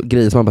bara så här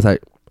grejer som man bara så här,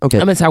 okay.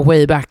 Ja, men så här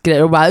way back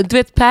grejer och bara, du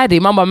vet Paddy,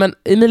 man bara, men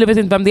Emilia vet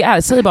inte vem det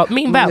är. Säg bara,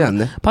 min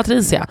vän,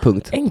 Patricia.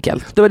 Punkt.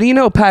 Enkelt. Do you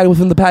know Paddy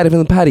from the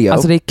patio?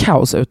 Alltså det är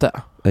kaos ute.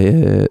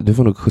 Du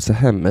får nog skjutsa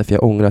hem mig för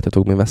jag ångrar att jag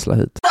tog min vässla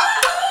hit.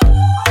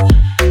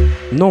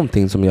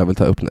 Någonting som jag vill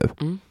ta upp nu.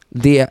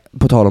 Det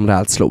på tal om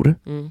rädslor.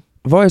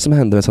 Vad är det som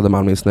händer med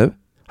Södermalm just nu?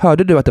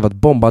 Hörde du att det var ett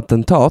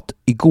bombattentat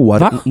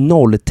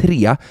igår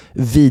 03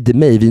 vid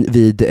mig,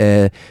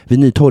 vid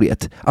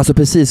Nytorget? Alltså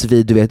precis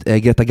vid, du vet,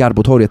 Greta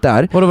Garbo-torget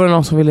där. Och då var det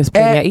någon som ville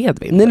spränga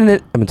Edvin? Nej,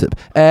 men typ.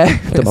 De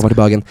har varit i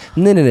bögen.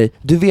 Nej.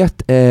 Du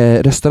vet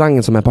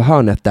restaurangen som är på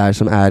hörnet där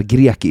som är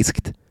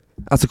grekiskt.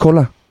 Alltså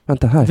kolla,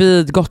 vänta här.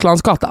 Vid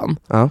Gotlandsgatan?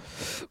 Ja.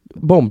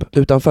 Bomb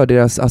utanför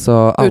deras,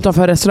 alltså...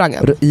 Utanför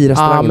restaurangen? I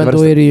restaurangen. Ja, men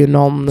då är det ju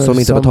någon som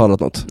inte betalat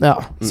något.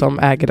 Ja, som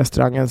äger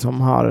restaurangen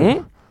som har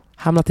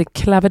hamnat i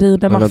klaveri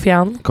med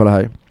maffian. Kolla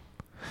här.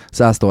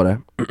 Så här står det.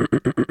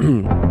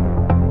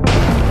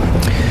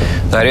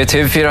 Där är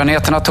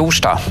TV4-nyheterna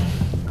torsdag.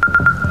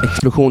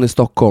 Explosion i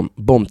Stockholm,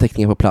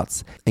 bombtäckningar på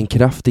plats. En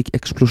kraftig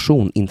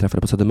explosion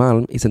inträffade på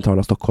Södermalm i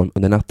centrala Stockholm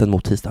under natten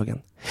mot tisdagen.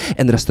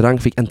 En restaurang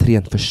fick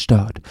entrén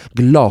förstörd.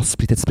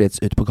 Glassplitter spreds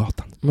ut på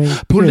gatan.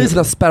 Polisen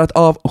har spärrat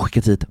av och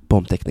skickat hit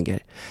bombtekniker.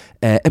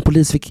 En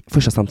polis fick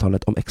första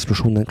samtalet om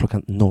explosionen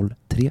klockan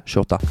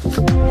 03.28.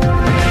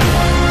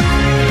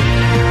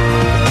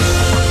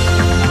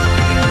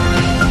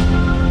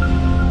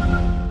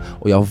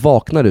 Och jag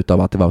vaknade ut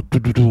av att det var...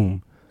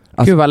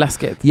 Alltså, gud vad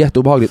läskigt.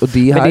 Jätteobehagligt. Och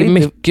det är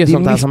mycket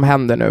sånt här som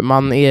händer nu.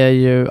 Man är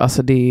ju,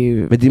 alltså det är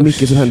ju... Men det är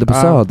mycket som händer på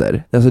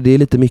Söder. Alltså det är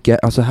lite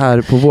mycket, alltså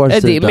här på vår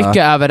sida. Det är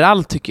mycket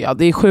överallt tycker jag.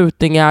 Det är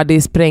skjutningar, det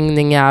är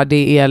sprängningar,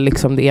 det är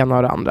liksom det ena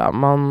och det andra.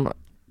 Man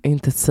är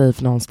inte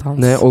safe någonstans.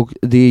 Nej, och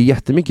det är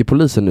jättemycket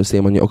poliser nu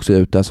ser man ju också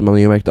ute. Alltså man har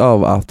ju märkt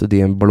av att det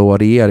är en blå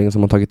regering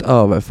som har tagit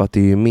över för att det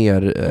är ju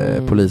mer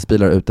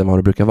polisbilar ute än vad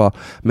det brukar vara.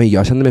 Men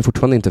jag känner mig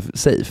fortfarande inte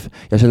safe.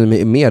 Jag känner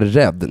mig mer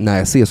rädd när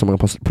jag ser så många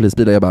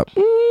polisbilar. Jag bara...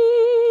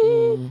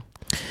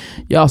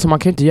 Ja, så man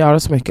kan ju inte göra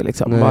så mycket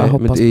liksom. Nej, bara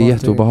hoppas men det är på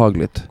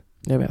jätteobehagligt.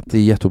 Jag vet. Det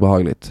är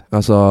jätteobehagligt.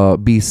 Alltså,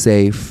 be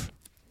safe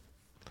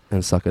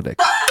and suck a dick.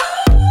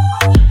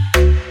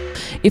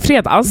 I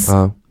fredags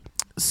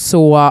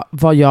så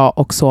var jag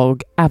och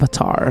såg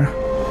Avatar.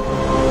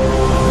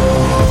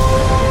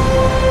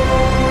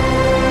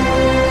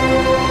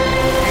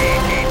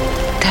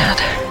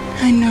 Dad,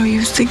 I know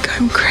you think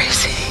I'm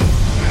crazy.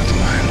 You have to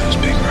mind those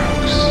big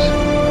rocks.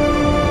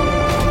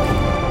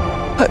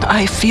 But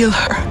I feel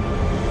her.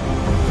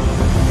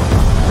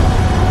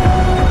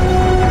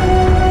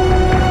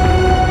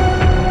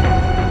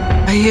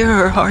 I hear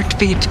her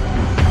heartbeat.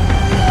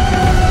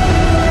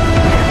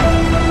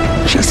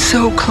 She's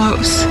so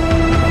close.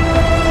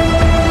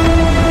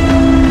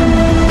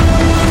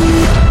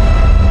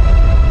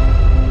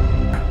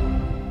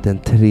 Den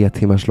 3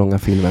 timmars långa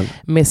filmen.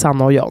 Med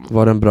Sanna och John.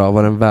 Var den bra?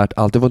 Var den värt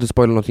allt? Du får inte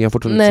spoila någonting, jag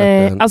får inte Nej,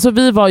 sett den. alltså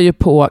vi var ju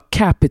på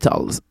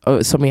Capital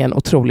som är en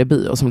otrolig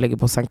bio som ligger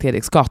på Sankt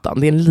Eriksgatan.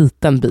 Det är en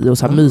liten bio,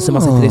 så här mysig,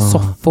 man sitter i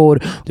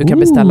soffor, du kan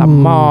beställa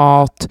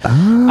mat.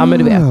 Ja men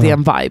du vet, det är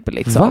en vibe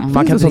liksom.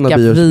 Man kan dricka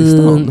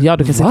vin. Ja,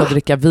 du kan sitta och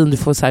dricka vin, du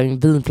får så här en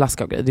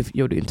vinflaska och grejer. Det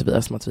gjorde ju inte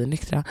vi som att vi är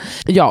nyktra.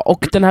 Ja,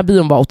 och den här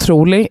bion var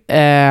otrolig.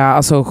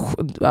 Alltså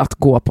att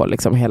gå på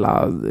liksom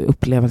hela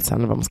upplevelsen,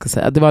 eller vad man ska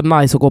säga. Det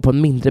var nice att gå på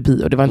en mindre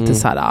bio. Det var inte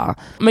så här.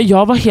 Men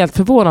jag var helt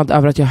förvånad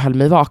över att jag höll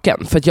mig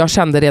vaken. För att jag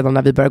kände redan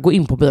när vi började gå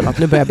in på bion att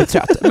nu börjar jag bli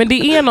trött. Men det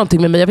är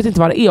någonting med mig, jag vet inte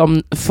vad det är,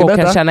 om folk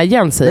kan känna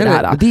igen sig i det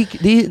här.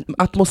 Det är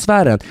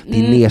atmosfären,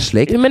 det är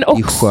nersläckt, men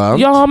också, det är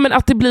skönt. Ja, men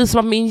att det blir som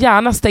att min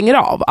hjärna stänger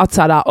av. Att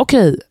så här,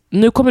 okej,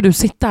 nu kommer du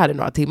sitta här i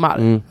några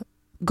timmar.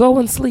 Go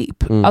and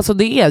sleep. Alltså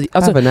det är,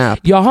 alltså,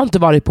 jag har inte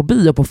varit på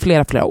bio på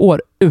flera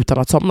år utan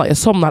att somna. Jag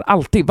somnar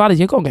alltid,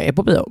 varje gång jag är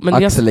på bio. Men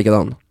Axel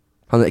likadan.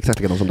 Han är exakt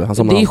likadan som du.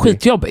 Han det är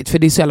skitjobbigt för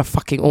det är så jävla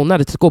fucking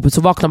onödigt att gå på.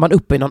 Så vaknar man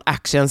upp i någon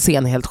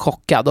actionscen helt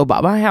chockad och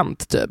bara, vad har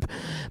hänt typ?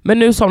 Men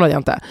nu somnade jag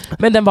inte.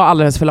 Men den var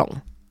alldeles för lång.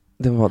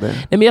 Den var det.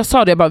 Nej, men jag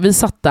sa det, vi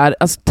satt där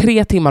alltså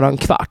 3 timmar och en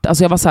kvart.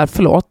 Alltså jag var så här,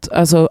 förlåt,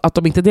 alltså att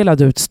de inte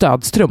delade ut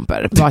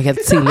stödstrumpor var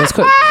helt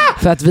sinnessjukt.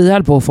 För att vi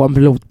höll på att få en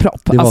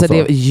blodpropp. Alltså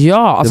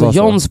alltså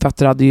Johns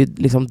fötter hade ju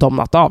liksom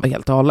domnat av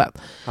helt och hållet.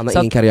 Han har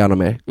ingen karriär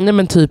mer. Nej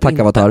men typ tack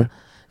Avatar.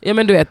 Ja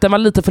men du vet, den var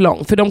lite för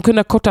lång. För de kunde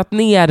ha kortat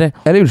ner...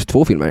 Eller gjort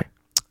 2 filmer.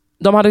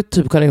 De hade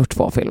typ kunnat gjort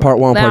 2 filmer. Part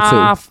 1 och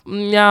part 2.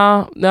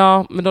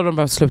 Ja, men då hade de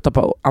behövt sluta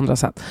på andra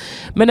sätt.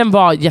 Men den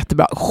var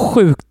jättebra.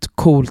 Sjukt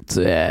coolt.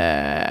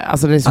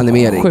 Alltså det är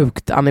så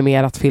sjukt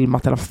animerat,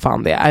 filmat eller vad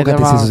fan det är. Och att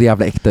det ser så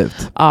jävla äkta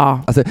ut.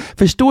 Alltså,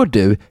 förstår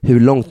du hur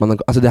långt man...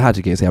 Alltså det här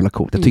tycker jag är så jävla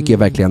coolt. Jag tycker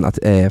verkligen att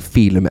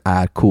film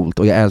är coolt.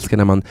 Och jag älskar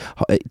när man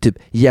typ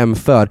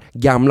jämför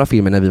gamla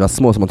filmer när vi var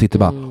små som man tyckte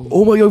bara,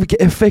 oh my god vilka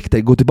effekter.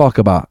 Gå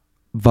tillbaka och bara,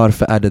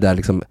 varför är det där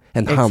liksom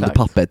en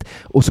handpappet?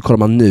 Och så kollar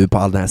man nu på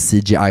all den här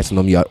CGI som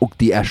de gör och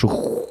det är så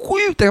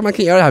sjukt att man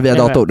kan göra det här via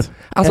dator.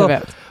 Alltså,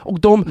 och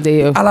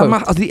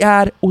det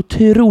är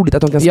otroligt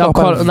att de kan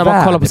skapa en värld. När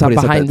man kollar på så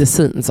här behind the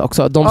scenes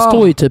också, de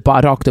står ju typ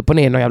bara rakt upp och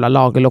ner i någon jävla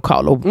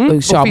lagerlokal och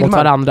kör mot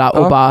varandra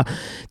och bara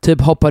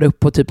typ hoppar upp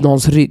på typ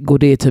någons rygg och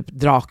det är typ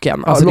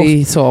draken. Alltså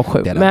det är så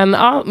sjukt. Men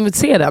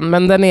se den,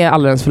 men den är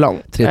alldeles för lång.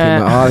 3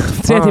 timmar.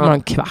 3 timmar och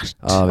en kvart.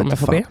 Om jag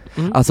får be.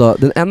 Alltså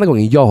den enda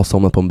gången jag har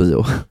somnat på en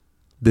bio,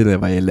 det är när jag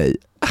var i LA.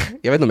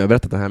 Jag vet inte om jag har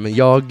berättat det här, men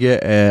jag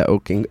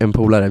och en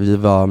polare, vi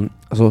var,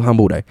 alltså han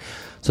bor där.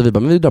 Så vi bara,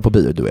 men vi drar på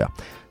bio du och jag.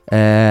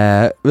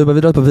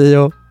 Vi drar på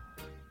bio.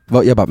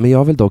 Jag bara, men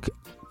jag vill dock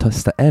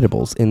testa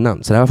edibles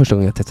innan. Så det här var första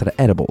gången jag testade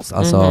edibles.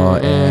 Alltså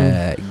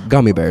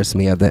gummy bears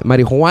med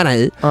marijuana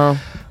i.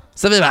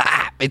 Så vi bara,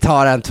 vi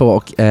tar en 2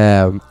 och...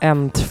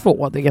 En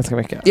 2, det är ganska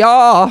mycket.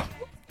 Ja!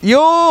 Jo!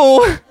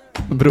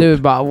 Bror. Du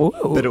bara,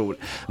 wow. Bror.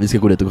 Vi ska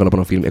gå dit och kolla på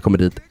någon film. Jag kommer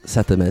dit,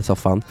 sätter mig i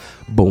soffan.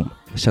 Boom.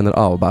 Känner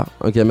av bara,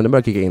 okej, men det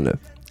börjar kicka in nu.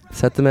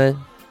 Sätter mig.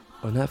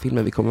 Och den här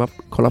filmen vi kommer att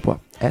kolla på.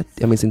 1,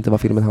 jag minns inte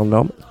vad filmen handlar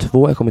om.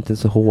 2, jag kommer inte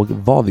ens ihåg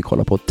vad vi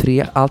kollar på.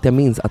 3, allt jag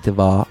minns att det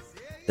var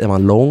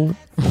lång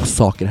och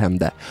saker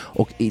hände.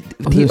 Nej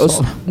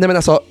men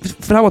alltså,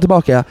 fram och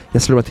tillbaka,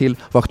 jag slår mig till,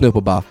 vaknar upp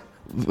och bara,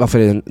 varför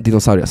är det en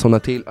dinosaurie? Somnar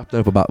till, öppnar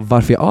upp och bara,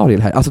 varför är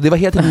Ariel här? Alltså det var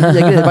helt nya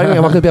grejer. Varje gång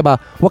jag vaknade upp jag bara,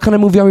 what kind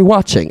of movie are we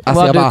watching?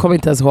 Alltså, du kommer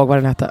inte ens ihåg vad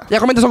den hette? Jag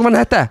kommer inte ihåg vad den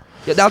hette.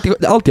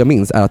 Allt jag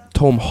minns är att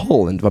Tom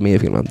Holland var med i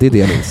filmen. Det är det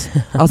jag minns.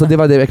 Alltså det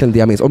var verkligen det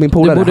jag minns. Och min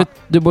polare,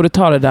 du borde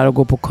ta det där och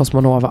gå på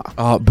Cosmonova.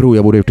 Ja, bror,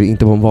 jag borde gjort det,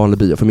 inte på en vanlig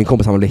bio. För min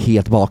kompis, han blev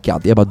helt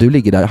bakad. Jag bara, du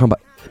ligger där. Han bara,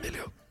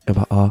 Emilio. Jag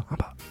bara, ja. Han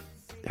bara,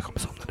 jag kommer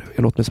somna nu.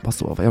 Jag låter mig så bara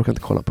sova. Jag orkar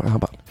inte kolla på det. Han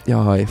bara,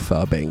 jag är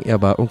för bäng. Jag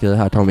bara, okej,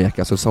 här tar en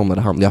vecka. Så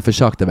somnade han. Jag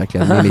försökte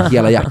verkligen med mitt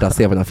hela hjärta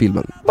se den här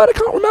filmen. But I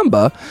can't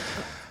remember.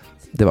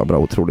 Det var en bra,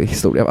 otrolig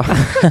historia, va?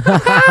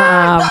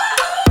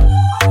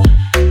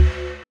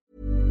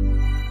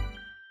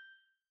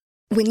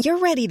 When you're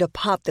ready to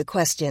pop the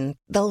question,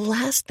 the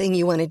last thing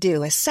you want to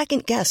do is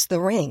second-guess the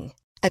ring.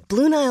 At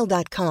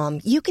BlueNile.com,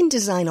 you can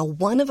design a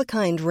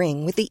one-of-a-kind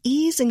ring with the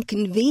ease and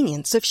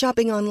convenience of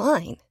shopping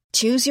online.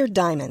 Choose your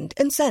diamond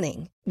and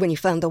setting. When you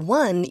find the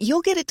one,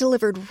 you'll get it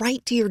delivered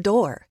right to your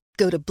door.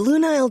 Go to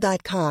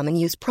BlueNile.com and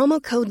use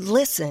promo code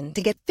LISTEN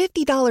to get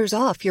 $50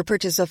 off your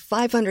purchase of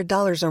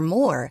 $500 or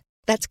more.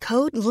 That's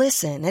code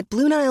LISTEN at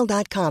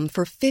BlueNile.com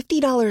for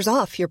 $50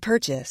 off your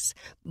purchase.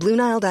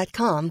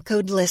 BlueNile.com,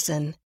 code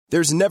LISTEN.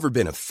 There's never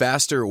been a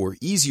faster or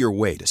easier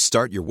way to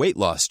start your weight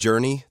loss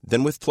journey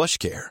than with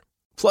PlushCare.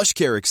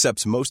 PlushCare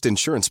accepts most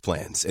insurance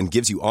plans and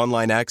gives you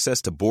online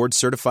access to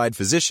board-certified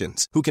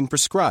physicians who can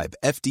prescribe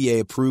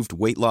FDA-approved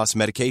weight loss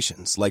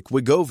medications like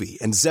Wegovy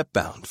and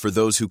Zepbound for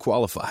those who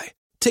qualify.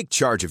 Take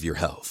charge of your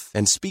health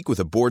and speak with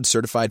a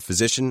board-certified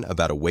physician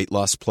about a weight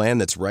loss plan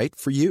that's right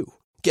for you.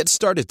 Get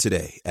started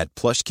today at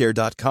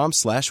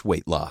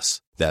plushcare.com/weightloss.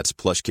 That's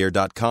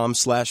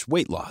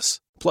plushcare.com/weightloss.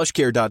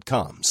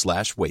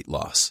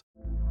 plushcare.com/weightloss.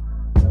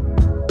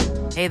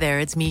 Hey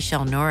there, it's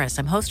Michelle Norris.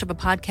 I'm host of a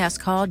podcast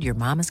called Your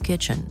Mama's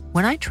Kitchen.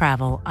 When I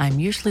travel,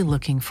 I'm usually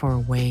looking for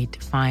a way to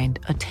find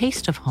a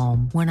taste of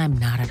home when I'm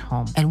not at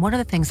home. And one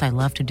of the things I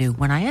love to do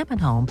when I am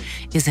at home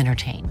is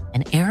entertain.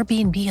 And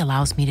Airbnb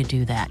allows me to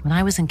do that. When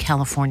I was in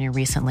California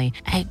recently,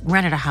 I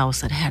rented a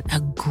house that had a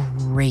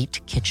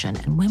great kitchen.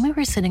 And when we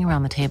were sitting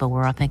around the table, we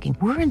were all thinking,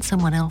 we're in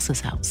someone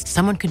else's house.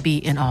 Someone could be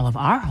in all of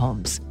our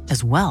homes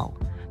as well.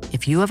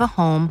 If you have a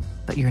home,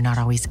 but you're not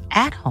always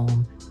at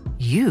home,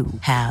 you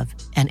have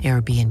an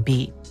Airbnb.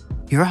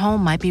 Your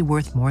home might be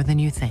worth more than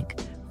you think.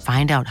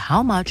 Find out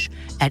how much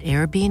at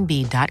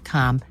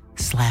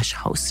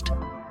airbnb.com/host.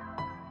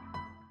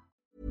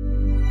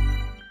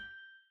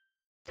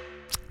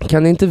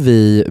 Kan inte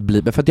vi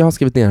bli... För att jag har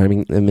skrivit ner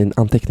här i min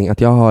anteckning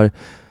att jag har...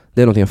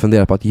 Det är någonting jag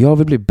funderar på, att jag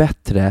vill bli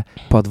bättre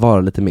på att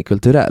vara lite mer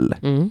kulturell.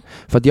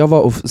 För att jag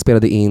var och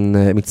spelade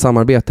in mitt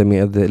samarbete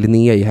med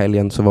Linnea i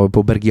helgen, så var vi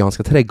på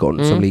Bergianska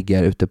trädgården som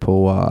ligger ute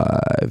på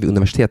vid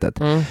universitetet.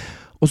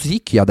 Och så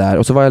gick jag där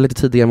och så var jag lite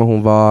tidigare än vad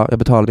hon var. Jag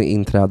betalade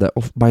inträde.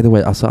 Och by the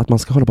way, alltså att man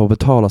ska hålla på och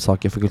betala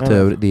saker för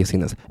kultur, det är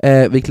sinnes.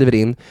 Vi kliver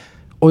in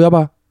och jag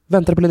bara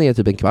väntade på Linnea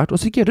typ en kvart. Och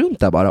så gick jag runt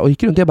där bara. Och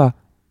gick runt och jag bara,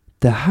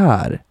 det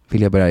här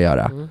vill jag börja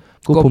göra.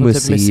 Gå på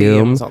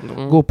museum,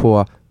 gå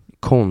på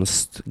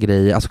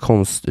konstgrejer, alltså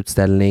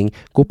konstutställning,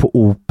 gå på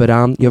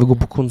operan, jag vill gå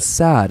på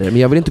konserter, men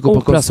jag vill inte gå på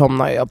opera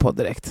somnar jag på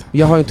direkt.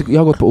 Jag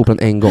har gått på operan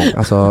en gång,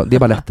 alltså det är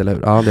bara lätt, eller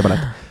hur? Ja, det är bara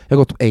lätt. Jag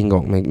har gått en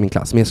gång med min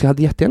klass, men jag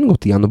hade jättegärna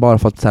gått igen och bara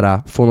fått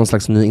få någon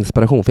slags ny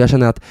inspiration, för jag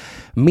känner att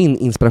min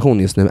inspiration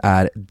just nu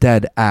är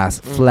dead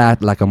ass,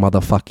 flat like a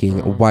motherfucking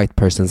white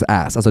person's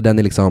ass, alltså den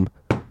är liksom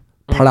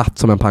platt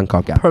som en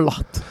pannkaka.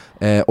 Platt.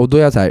 Och då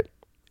är jag så här,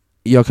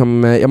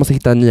 jag måste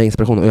hitta nya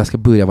inspirationer och jag ska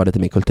börja vara lite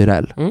mer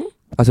kulturell.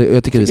 Alltså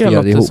jag tycker vi ska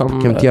göra det ihop.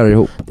 Kan vi inte göra det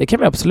ihop? Det kan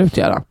vi absolut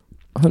göra.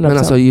 100%. Men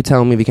alltså you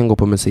tell me, vi kan gå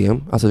på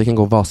museum. Alltså vi kan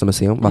gå Vasa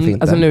museum, varför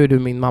inte? Alltså nu är du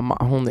min mamma,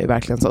 hon är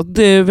verkligen så.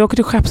 Du, vi åker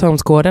till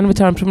Skeppsholmsgården, vi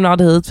tar en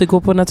promenad hit, vi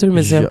går på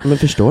naturmuseum. Ja, men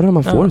förstår du vad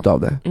man får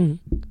utav det?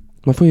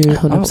 Man får ju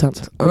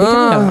 100%.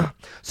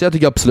 Så jag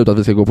tycker absolut att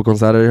vi ska gå på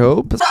konserter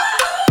ihop.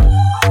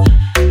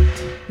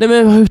 Nej, men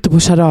vi var ute på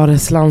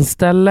Charares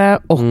landställe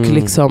och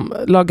liksom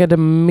lagade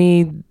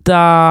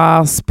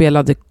middag,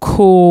 spelade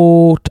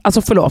kort.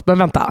 Alltså förlåt, men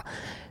vänta.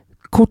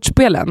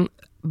 Kortspelen,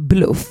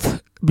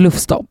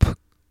 bluffstopp.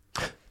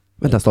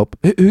 Vänta, stopp.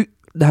 Hur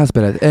det här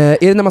spelet? Är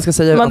det när man ska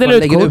säga att man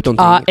lägger ut någonting?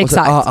 Ja,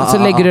 exakt. Så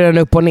lägger du den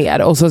upp och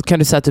ner och så kan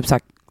du säga typ så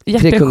här,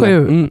 hjärte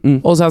 7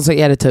 och sen så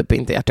är det typ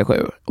inte hjärte 7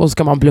 och så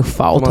ska man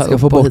bluffa och man ska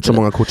få bort så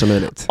många kort som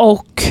möjligt.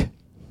 Och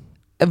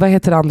vad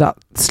heter det andra?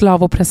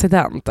 Slav och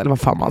president, eller vad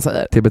fan man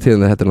säger. TBT när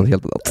det heter något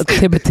helt annat.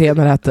 TBT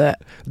när det hette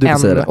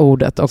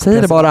n-ordet.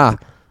 Säg det bara.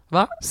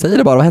 Va? Säg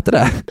det bara, vad hette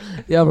det?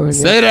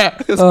 Säg det!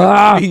 Jag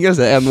ska ringa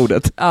säga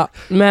n-ordet. Ja,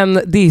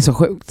 men det är så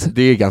sjukt.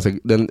 Det är ganska,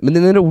 men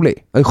den är rolig.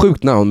 En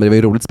sjukt namn, men det var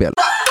ju roligt spel.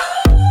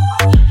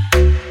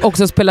 Och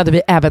så spelade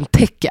vi även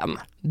Tekken.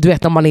 Du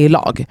vet när man är i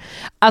lag.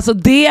 Alltså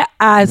det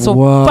är så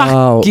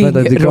fucking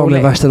roligt. Det gav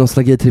mig värsta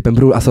nostalgitrippen,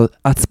 bror. Alltså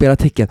att spela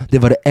Tekken, det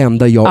var det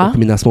enda jag och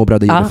mina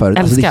småbröder gjorde förut.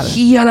 Alltså det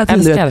hela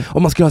tiden,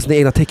 och man skulle ha sina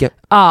egna Tekken.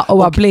 Och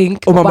bara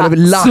blink. Och man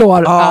bara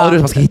slår. Och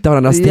man ska hitta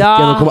varandras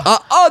tecken och komma.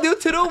 Det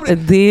är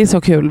otroligt. Det är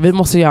så kul. Vi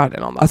måste göra det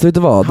någon dag. Alltså vet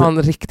du vad? Ha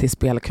en riktig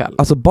spelkväll.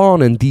 Alltså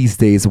barnen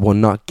these days will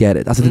not get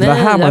it. Alltså det var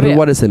här man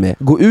roade sig med.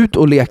 Gå ut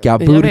och leka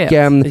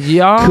burken,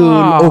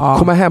 kull och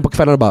komma hem på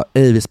kvällen och bara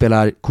vi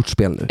spelar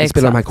kortspel nu. Vi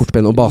spelar de här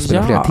kortspelen och bara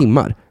spelar flera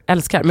timmar.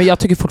 Älskar, men jag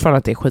tycker fortfarande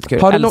att det är skitkul.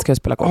 Älskar att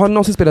spela kort. Har du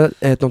någonsin spelat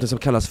något som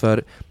kallas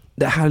för,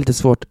 det här är lite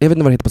svårt, jag vet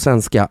inte vad det heter på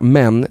svenska,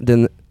 men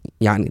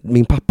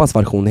min pappas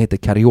version heter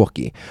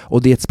karaoke,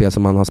 och det är ett spel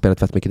som man har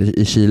spelat väldigt mycket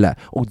i Chile,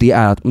 och det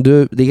är att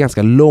det är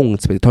ganska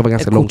långt spel, det tar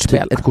ganska långt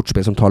spel, ett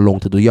kortspel som tar lång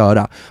tid att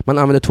göra. Man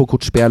använder 2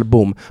 kortspel,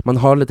 boom. Man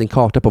har en liten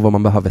karta på vad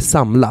man behöver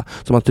samla,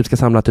 så man typ ska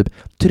samla typ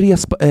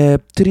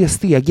 3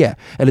 stege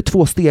eller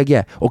 2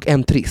 stege och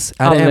en triss.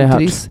 Är det en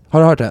triss? Har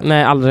du hört det?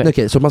 Nej, aldrig.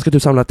 Okej, så man ska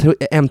typ samla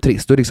en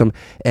triss, då är det liksom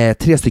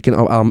 3 stycken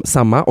av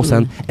samma, och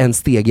sen en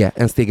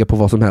stege på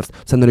vad som helst.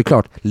 Sen när det är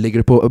klart, lägger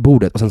du på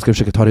bordet och sen ska du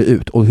försöka ta det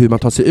ut. Och hur man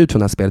tar sig ut från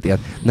det här spelet är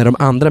att när de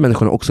andra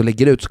människorna också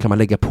lägger ut så kan man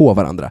lägga på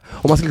varandra.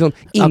 Och man ska liksom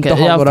inte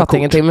ha jag några fattar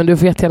ingenting, men du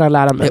får jättegärna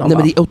lära mig. Nej,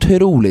 men det är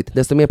otroligt.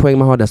 Desto mer poäng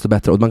man har, desto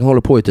bättre. Och man kan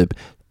hålla på i typ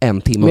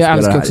 1 timme. Men jag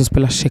älskar också att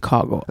spela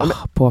Chicago.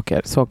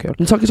 Poker, så kul.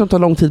 Men saker som tar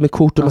lång tid med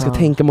kort och man ska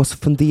tänka, måste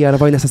fundera,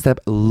 vad är nästa step?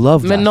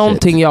 Love men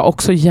någonting jag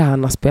också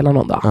gärna spelar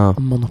någon dag.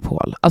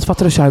 Monopol. Alltså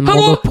fattar du, köra en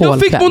Monopol? Jag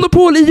fick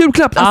Monopol i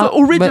julklapp. Alltså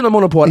original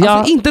Monopol.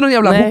 Alltså inte någon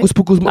jävla hokus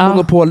pokus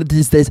Monopol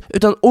these days,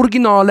 utan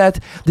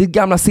originalet, det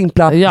gamla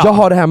simpla. Jag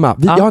har det hemma.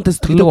 Jag har inte ens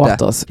tryckt upp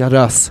det. Oss. Jag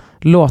rös.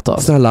 Låt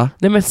oss. Snälla.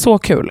 Nej men så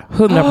kul.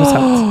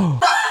 100%.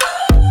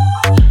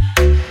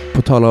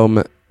 På tala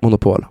om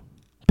Monopol.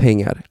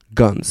 Pengar.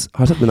 Guns.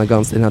 Har du sett mina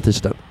guns i den här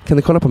t-shirten? Kan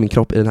du kolla på min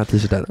kropp i den här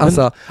t-shirten?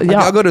 Alltså,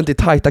 jag går runt i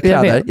tajta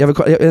kläder.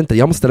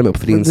 Jag måste ställa mig upp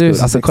för din skull.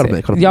 Alltså, kolla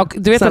på mig.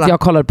 Du vet snälla. Att jag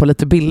kollade på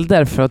lite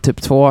bilder för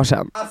typ 2 år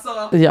sedan.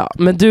 Alltså. Ja,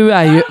 men du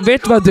är ju...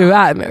 Vet du vad du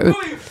är nu?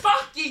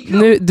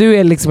 Du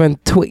är liksom en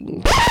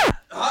twink.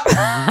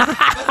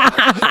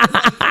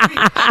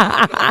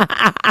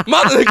 Man,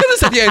 hur kan du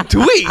säga att jag är en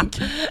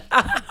twink?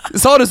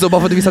 Sa du så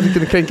bara för att du visste att du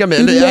kunde kränka mig?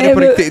 Eller är det på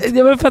riktigt?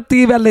 Ja, men för att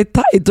det är väldigt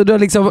tajt och du har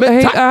liksom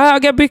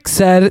höga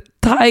byxor,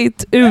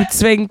 tajt,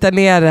 utsvängt där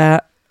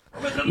nere.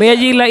 Men jag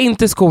gillar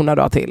inte skorna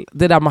du har till.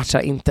 Det där matchar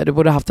inte. Du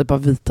borde haft ett par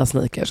vita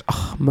sneakers.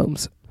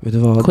 Mums. Vet du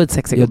vad?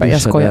 Skitsexig.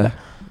 Jag skojade.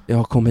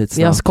 Jag kom hit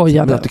snabbt. Jag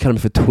skojade. Men att du kallar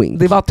mig för twink.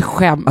 Det var ett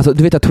skämt. Alltså,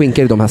 du vet att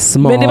twinkar är de här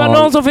små. Men det var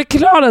någon som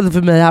förklarade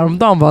för mig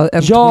häromdagen vad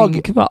en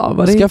twink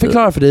var. Ska jag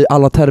förklara för dig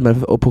alla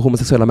termer på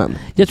homosexuella män?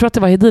 Jag tror att det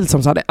var Hedil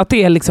som sa det. Att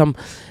det är liksom...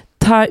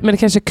 men det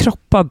kanske är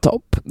kroppad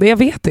topp. Men jag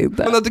vet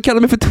inte. Men att du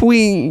kallar mig för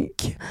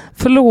twink.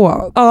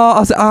 Förlåt. Ja,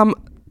 alltså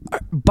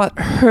but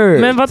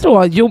hurt. Men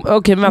vadå? Jo,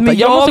 okej, vänta.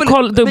 Jag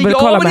måste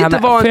dubbelkolla med henne.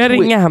 Får jag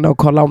ringa henne och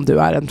kolla om du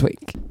är en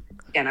twink?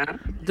 Gärna.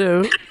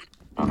 Du?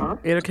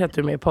 Är det okej att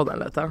du är med i podden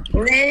lite?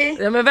 Nej.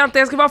 Ja, men vänta,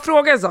 jag ska bara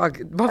fråga en sak.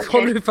 Vad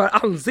har du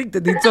för ansikte?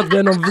 Det är inte så att vi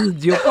är någon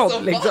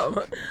videopodd liksom.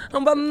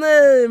 Han bara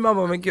nej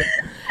mamma, men gud.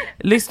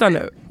 Lyssna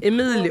nu.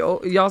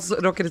 Emilio, jag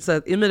råkade säga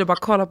att Emilio bara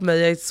kolla på mig,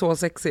 jag är så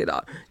sexig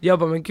idag. Jag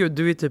bara men gud,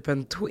 du är typ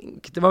en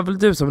twink. Det var väl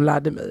du som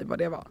lärde mig vad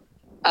det var?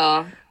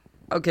 Ja.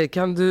 Okej,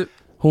 kan du...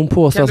 Hon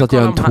påstår att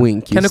jag är en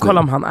twink. Kan du kolla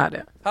om han är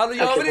det? Hallå,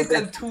 jag vill inte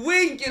en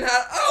twink i den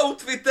här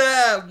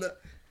outfiten!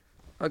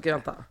 Okej,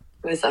 vänta.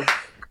 Visa.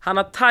 Han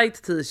har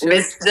tight t-shirt.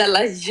 Men snälla,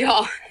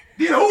 ja.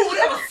 Det är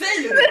hora, vad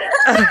säger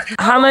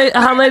du?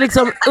 Han har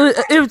liksom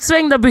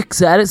utsvängda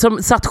byxor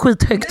som satt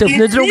skithögt upp.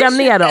 Nu drog han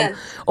ner dem.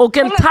 Och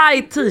en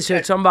tight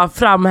t-shirt som bara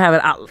framhäver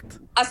allt.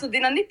 Alltså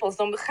dina nipples,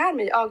 de skär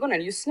mig i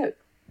ögonen just nu.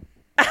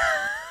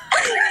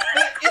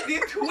 Är det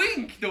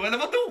twink då, eller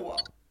vadå?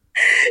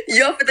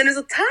 Ja, för den är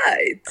så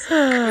tight.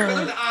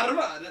 Dina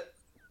armar?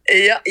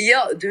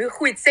 Ja, du är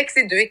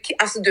skitsexig. Du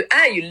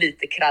är ju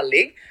lite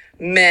krallig.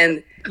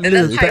 Men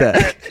den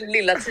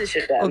lilla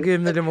t-shirten. Åh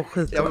gud, men det var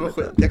skit.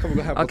 Jag kommer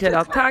gå hem. Okej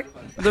då, tack.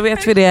 Då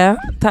vet vi det.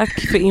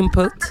 Tack för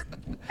input.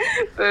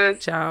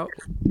 Ciao.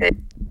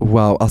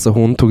 Wow, alltså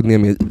hon tog ner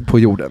mig på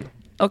jorden.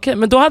 Okej,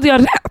 men då hade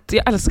jag rätt.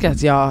 Jag älskar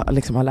att jag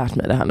liksom har lärt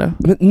mig det här nu.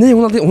 Men nej,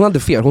 hon hade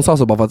fel. Hon sa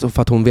så bara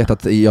för att hon vet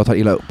att jag tar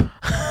illa upp.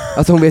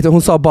 Alltså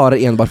hon sa bara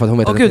enbart för att hon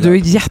vet att gud, du är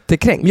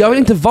jättekränkt. Jag vill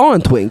inte vara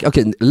en twink.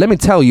 Okay, let me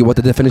tell you what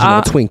the definition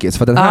of a twink is.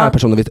 För den här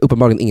personen vet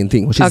uppenbarligen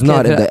ingenting. Och she's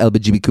not in the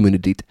LGBTQ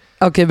community.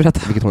 Okej,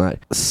 berätta. Vilket hon är.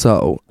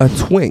 So, a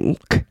twink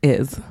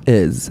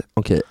is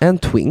en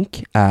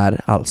twink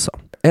är alltså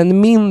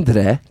en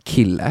mindre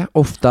kille,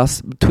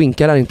 oftast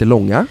twinkar är inte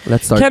långa.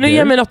 Kan du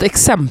ge mig något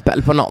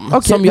exempel på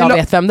någon som jag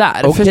vet vem det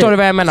är? Förstår du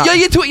vad jag menar?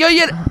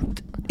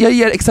 Jag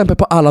ger exempel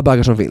på alla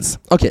bögar som finns.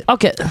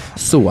 Okej.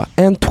 Så,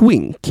 en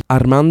twink,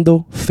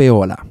 Armando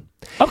Feola.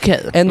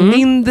 En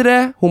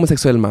mindre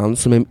homosexuell man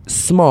som är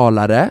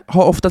smalare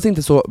har oftast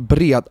inte så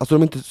bred, alltså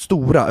de är inte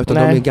stora utan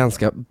de är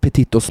ganska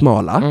petit och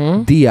smala.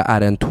 Det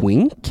är en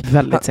twink.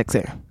 Väldigt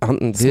sexig.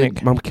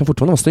 Man kan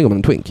fortfarande vara snygg om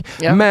en twink.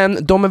 Men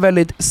de är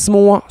väldigt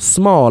små,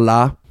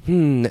 smala.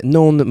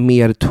 Någon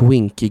mer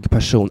twinkig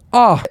person.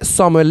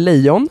 Samuel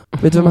Lejon.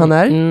 Vet du vem han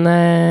är?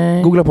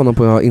 Nej. Googla på honom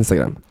på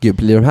Instagram. Gud,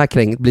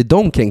 blir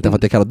de kränkta för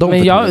att jag kallar dem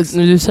men för twinks?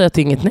 Du säger att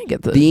det är inget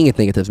negativt. Det är inget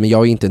negativt, men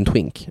jag är inte en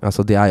twink.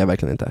 Alltså det är jag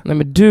verkligen inte. Nej,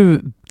 men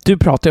du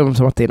pratar ju om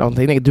som att det är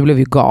någonting negativt. Du blev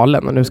ju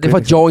galen. Och nu ska det är för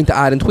att jag inte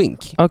är en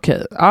twink.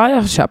 Okej, ja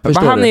jag köper.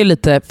 Förstår men han du? är ju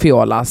lite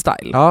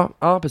Fiola-style.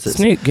 Ja, precis.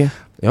 Snygg.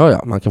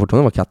 Ja, man kan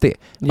fortfarande vara kattig.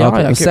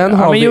 Och sen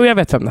har vi... jag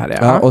vet vem det här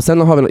är. Ja, och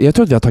sen har vi, jag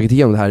tror att vi har tagit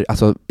igenom det här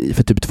alltså,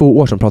 för typ 2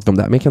 år sedan pratade vi om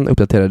det här, men jag kan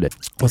uppdatera det.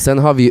 Och sen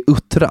har vi ju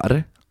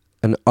uttrar,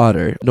 en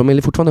otter. De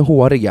är fortfarande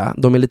håriga,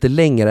 de är lite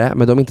längre,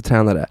 men de är inte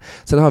tränade.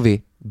 Sen har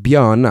vi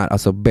björnar,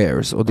 alltså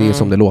bears, och det är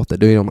som det låter.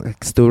 Det är de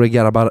stora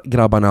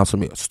grabbarna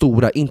som är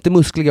stora, inte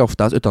muskliga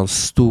oftast, utan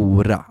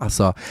stora.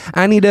 Alltså,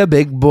 I need a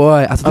big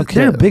boy. Alltså,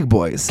 they're big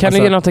boys. Kan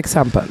alltså, du ge något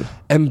exempel?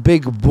 En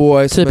big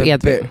boy typ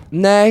Edvin?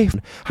 Nej,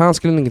 han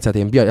skulle inte säga att det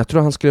är en björn. Jag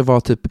tror han skulle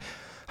vara typ,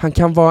 han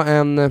kan vara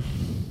en, jag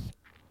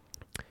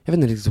vet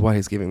inte riktigt what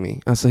he's giving me.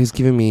 Alltså he's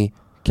giving me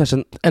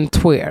kanske en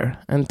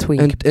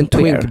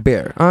twink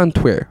bear. En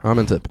twer. Ja,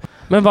 men typ.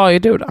 Men vad är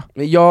du då?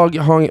 Jag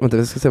har, vänta,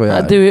 jag ska se vad jag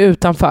är. Du är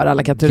utanför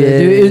alla kategorier.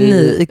 Du är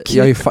unik.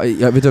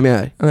 Jag vet vem jag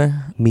är. Nej.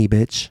 Me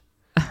bitch.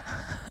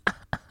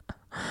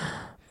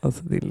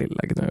 Alltså din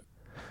lilla gnur.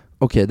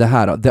 Okej, det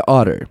här då. The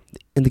otter.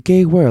 In the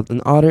gay world,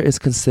 an otter is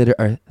considered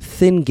a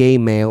thin gay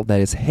male that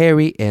is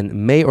hairy and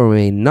may or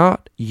may not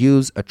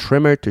use a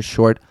trimmer to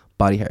short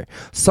body hair.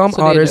 Some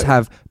otters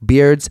have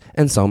beards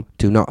and some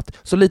do not.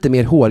 Så lite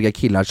mer håriga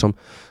killar som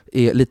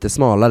är lite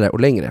smalare och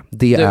längre.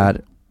 Det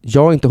är,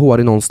 jag är inte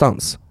hårig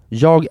någonstans.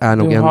 Jag är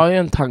nog du har ju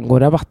en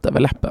tangorabatt över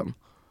läppen.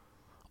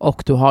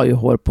 Och du har ju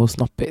hår på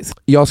snoppis.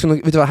 Jag ska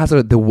nog, vet du vad, här står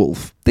det The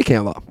Wolf. Det kan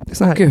jag vara.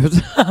 Så här.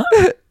 Gud.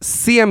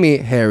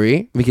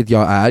 Semi-hairy, vilket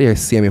jag är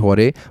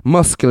semi-hårig.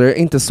 Muscular,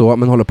 inte så,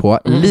 men håller på.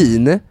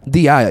 Lean,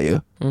 det är jag ju.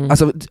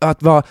 Alltså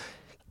att vara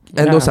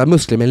ändå så här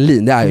muskler med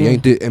lean, det är jag. Jag är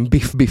inte en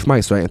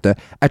biffmeister, jag är inte.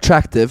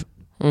 Attractive,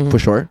 for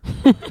sure.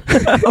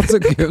 Alltså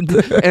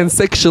gud. And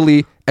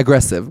sexually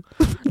aggressive.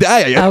 Det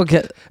är jag ju.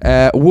 Okay.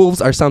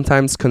 Wolves are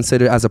sometimes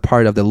considered as a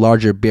part of the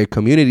larger bear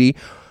community.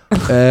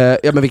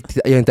 Ja, men vilket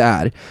jag inte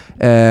är.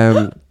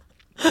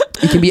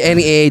 It can be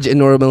any age and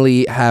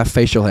normally have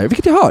facial hair.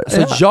 Vilket jag har.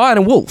 Så jag är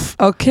en wolf.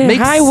 Okej,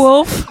 hi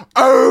wolf.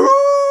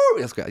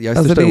 Jag är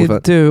alltså det är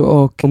wolfen. Du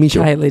och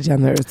Kylie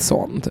Jenners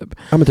son typ.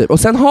 Ja, men typ. Och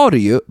sen har du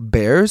ju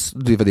bears,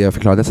 det var det jag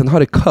förklarade. Sen har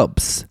du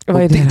cubs.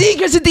 Vad är det? Det är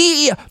kanske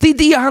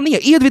det han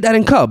är. Edvin är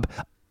en cub.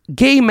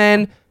 Gay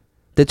man,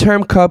 the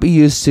term cub is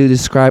used to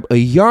describe a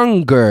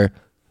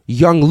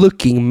young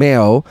looking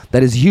male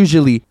that is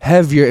usually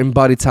heavier in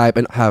body type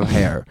and have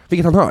hair.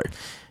 Vilket han har.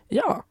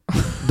 Ja.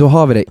 Då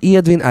har vi det.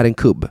 Edvin är en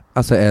kubb,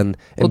 alltså en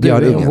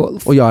björnunge.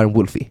 Och jag är en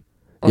wolfie.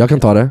 Jag kan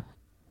ta det.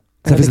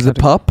 Sen finns det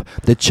the pup,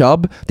 the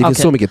chub, det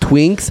finns så mycket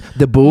twinks,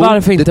 the bull,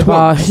 varför inte the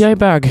bara, jag är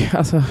bög,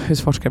 alltså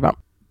husforskare bara.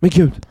 Men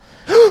gud.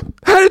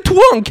 Här är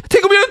twonk!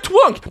 Tänk om jag är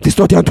en twonk! Det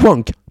står att jag är en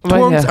twonk.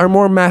 Twonks are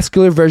more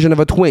masculine version of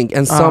a twink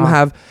and some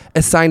have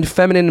assigned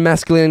feminine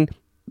masculine.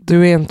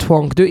 Du är en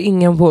twonk, du är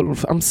ingen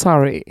wolf, I'm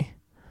sorry.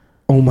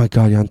 Oh my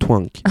god, jag är en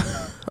twonk.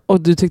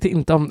 Och du tyckte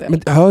inte om det.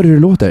 Men hör du hur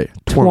det låter?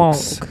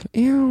 Twonks.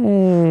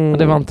 Twonk.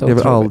 Det var inte jag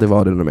vill aldrig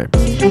vara det mer.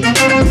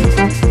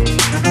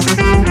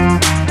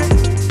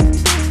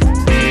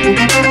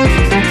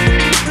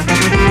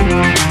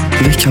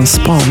 Vi kan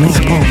spana.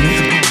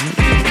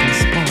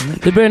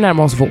 Vi börjar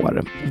närma oss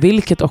vår,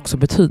 vilket också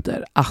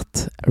betyder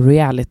att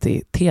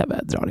reality-tv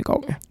drar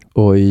igång.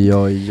 Oj,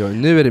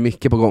 nu är det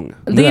mycket på gång.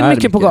 Det är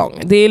mycket på gång.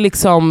 Det är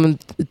liksom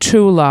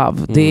True Love,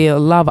 det är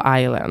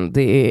Love Island,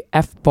 det är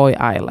F-Boy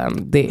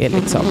Island, det är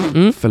liksom...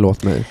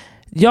 Förlåt mig.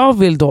 Jag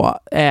vill då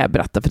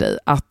berätta för dig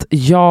att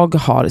jag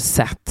har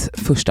sett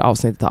första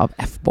avsnittet av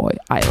F-Boy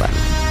Island.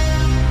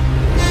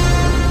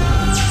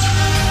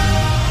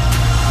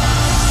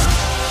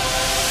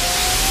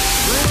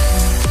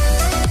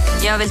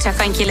 Jag vill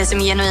träffa en kille som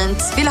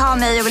genuint vill ha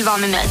mig och vill vara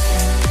med mig.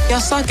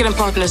 Jag söker en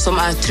partner som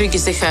är trygg i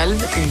sig själv,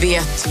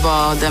 vet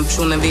vad den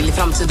personen vill i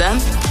framtiden.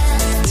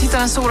 Hitta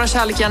den stora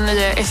kärleken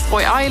i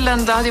F-Boy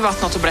Island, det hade ju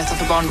varit något att berätta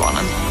för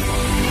barnbarnen.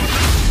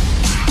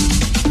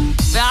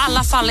 Vi har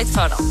alla fallit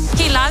för dem.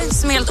 Killar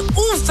som är helt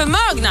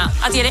oförmögna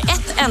att ge dig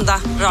ett enda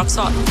rakt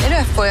svar. Är du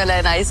F-Boy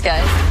eller nice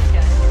guy?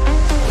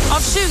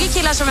 Av 20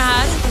 killar som är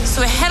här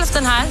så är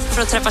hälften här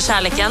för att träffa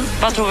kärleken.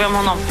 Vad tror vi om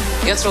honom?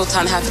 Jag tror att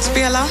han är här för att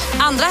spela.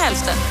 Andra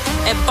hälften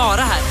är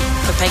bara här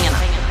för pengarna.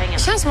 Det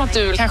känns som att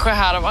du kanske är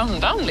här av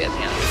andra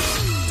anledningar.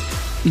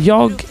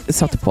 Jag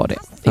satte på det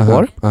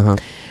igår.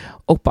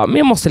 Och bara, men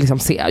jag måste liksom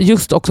se,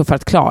 just också för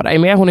att Klara är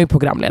med, hon är ju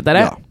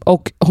programledare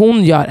och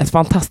hon gör ett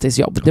fantastiskt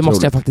jobb, det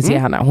måste jag faktiskt ge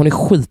henne, hon är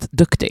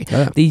skitduktig.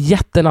 Det är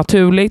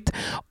jättenaturligt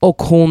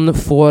och hon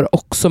får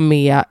också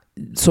med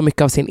så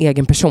mycket av sin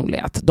egen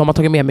personlighet. De har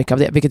tagit med mycket av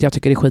det, vilket jag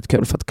tycker är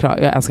skitkul för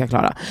att jag älskar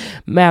Klara.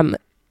 Men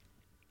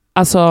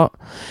Alltså,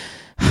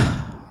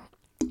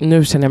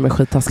 nu känner jag mig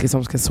skittaskig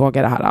som ska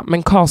såga det här.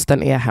 Men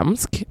casten är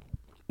hemsk.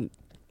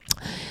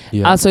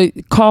 Yeah. Alltså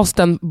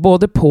casten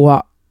både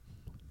på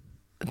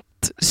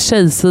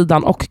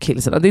tjejsidan och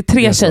killsidan. Det är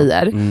 3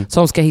 tjejer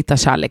som ska hitta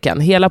kärleken.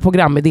 Hela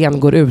programidén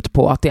går ut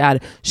på att det är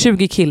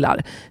 20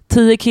 killar.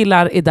 10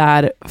 killar är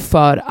där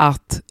för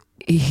att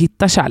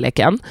hitta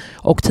kärleken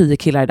och 10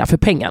 killar är där för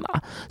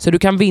pengarna. Så du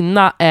kan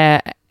vinna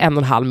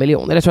 1,5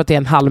 miljoner. Jag tror att det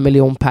är 1,5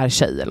 miljon per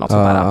tjej eller något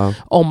sånt där.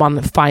 Om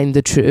man find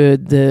the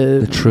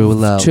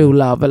true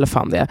love eller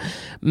fan det.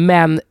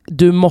 Men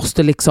du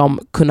måste liksom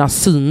kunna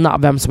syna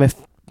vem som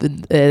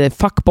är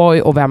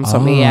fuckboy och vem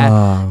som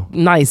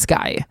är nice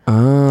guy.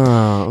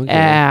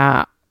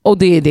 Okay. Och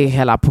det är det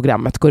hela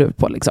programmet går ut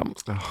på liksom.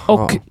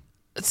 Och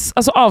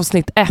alltså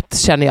avsnitt 1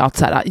 känner jag att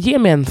så här, ge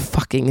mig en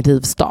fucking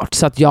rivstart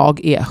så att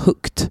jag är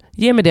hooked.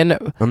 Ge mig det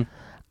nu.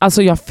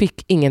 Alltså jag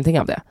fick ingenting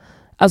av det.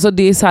 Alltså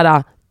det är så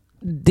här,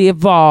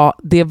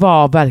 det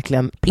var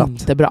verkligen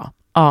inte bra.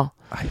 Ja.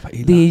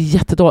 Det är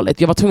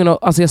jättedåligt. Jag var tvungen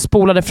att, alltså jag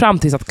spolade fram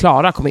tills att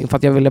Klara kom in för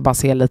att jag ville bara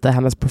se lite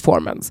hennes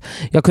performance.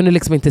 Jag kunde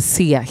liksom inte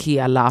se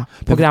hela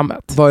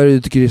programmet. Vad är det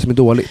du tycker är som är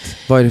dåligt?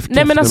 Vad är det för?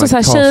 Nej men alltså så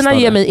här, tjejerna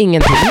ger mig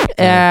ingenting.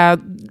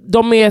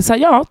 De är så här,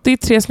 ja, det är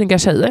 3 snygga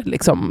tjejer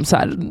liksom så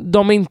här.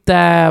 De är inte,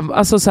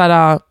 alltså så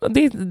här,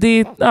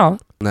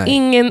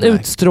 ingen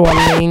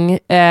utstrålning.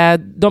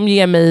 De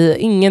ger mig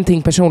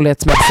ingenting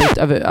personlighetsmässigt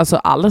alltså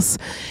alls.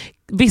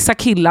 Vissa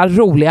killar,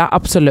 roliga,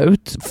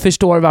 absolut.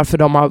 Förstår varför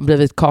de har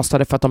blivit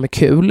castade för att de är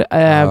kul.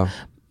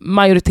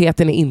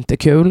 Majoriteten är inte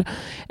kul.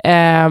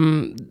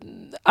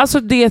 Alltså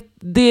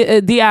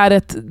det är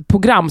ett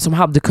program som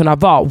hade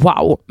kunnat vara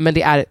wow, men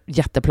det är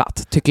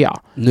jätteplatt tycker jag.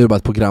 Nu är det bara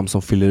ett program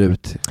som fyller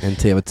ut en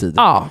tv-tid.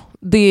 Ja,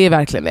 det är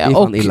verkligen det. Det är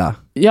fan illa.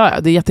 Ja,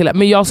 det är jätteilla.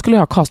 Men jag skulle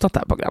ha kastat det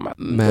här programmet.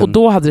 Och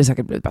då hade det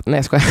säkert blivit bättre. Nej,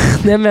 jag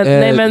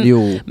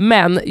skojar.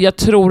 Men jag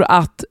tror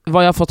att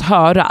vad jag har fått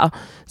höra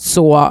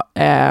så,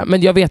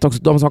 men jag vet också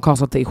att de som har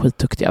kastat det är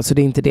skitduktiga, så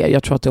det är inte det.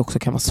 Jag tror att det också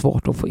kan vara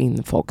svårt att få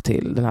in folk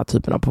till den här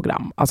typen av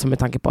program. Alltså med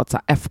tanke på att så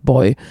här,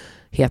 F-boy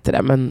heter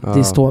det, men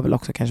det står väl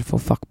också kanske för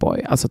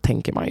fuckboy, alltså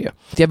tänker man ju.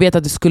 Jag vet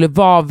att det skulle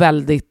vara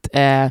väldigt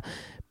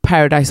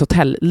Paradise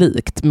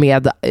Hotel-likt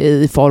med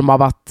i form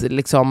av att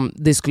liksom,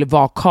 det skulle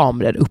vara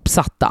kameror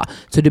uppsatta,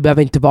 så det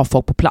behöver inte vara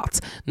folk på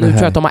plats. Nu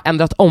tror jag att de har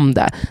ändrat om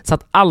det så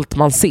att allt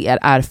man ser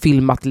är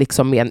filmat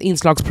liksom med en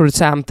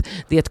inslagsproducent,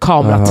 det är ett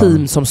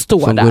kamerateam som står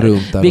som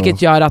där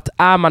vilket gör att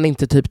är man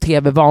inte typ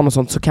tv-van och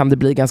sånt så kan det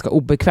bli ganska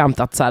obekvämt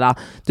att så här,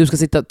 du ska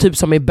sitta typ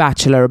som i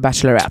Bachelor och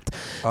Bachelorette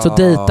så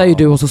dejtar ju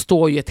du och så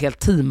står ju ett helt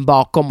team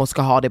bakom och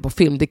ska ha det på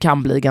film. Det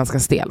kan bli ganska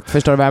stelt,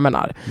 förstår du vad jag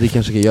menar? Det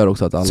kanske kan göra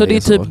också att alla så det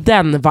är typ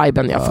den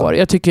viben jag får.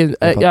 Jag tycker,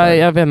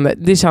 jag vet inte,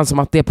 det känns som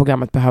att det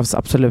programmet behövs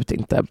absolut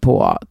inte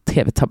på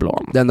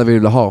tv-tablån. Det enda vi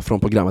vill ha från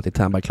programmet är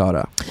Tambar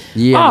Klara.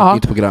 Ge ett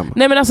nytt program.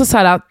 Nej men alltså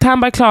såhär,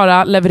 Tambar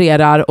Klara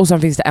levererar och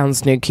sen finns det en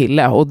snygg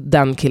kille och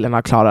den killen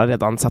har Klara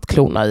redan satt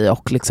klona i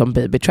och liksom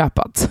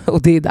baby-trappat.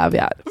 Och det är där vi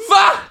är.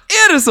 Va?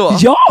 Är det så?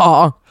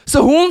 Ja!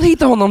 Så hon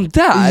hittar honom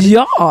där?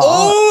 Ja!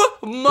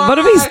 Oh my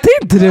Vadå, visste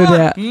inte du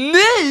det?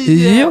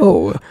 Nej!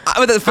 Jo!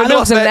 Han är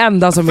också den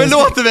enda som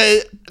förlåt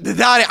mig! Det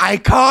där är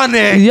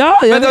iconic! Ja,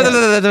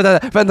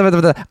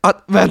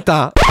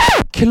 vänta.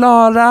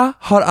 Klara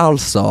har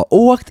alltså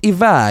åkt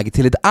iväg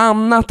till ett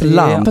annat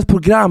land för att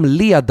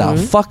programleda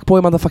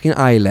Fuckboy Motherfucking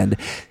Island.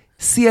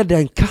 Ser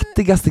den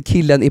kattigaste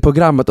killen i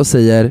programmet och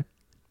säger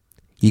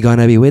You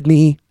gonna be with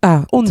me?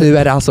 Och nu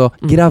är det alltså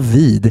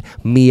gravid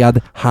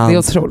med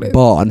hans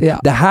barn. Ja.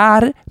 Det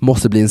här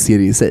måste bli en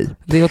serie i sig.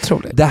 Det är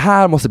otroligt. Det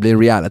här måste bli en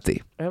reality.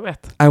 Jag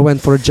vet. I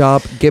went for a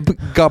job,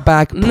 got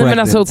back pregnant. Nej, men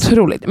alltså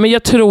otroligt. Men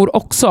jag tror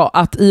också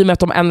att i och med att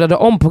de ändrade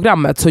om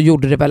programmet så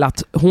gjorde det väl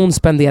att hon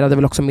spenderade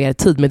väl också mer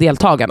tid med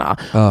deltagarna.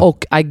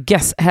 Och I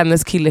guess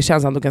hennes kille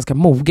känns ändå ganska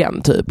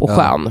mogen typ och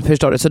skön,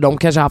 förstår du? Så de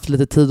kanske haft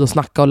lite tid att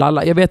snacka och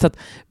lalla. Jag vet att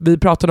vi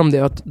pratade om det,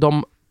 att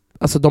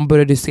de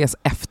började ses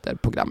efter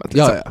programmet.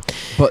 Liksom.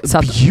 Så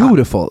att,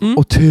 beautiful.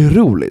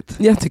 Otroligt.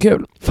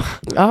 Jättekul.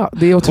 Ja,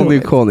 det är otroligt. Hon är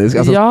ikonisk.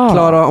 Alltså,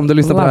 Klara, om du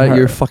lyssnar på det här,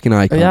 you're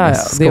fucking icon. Ja,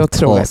 det är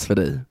otroligt för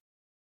dig.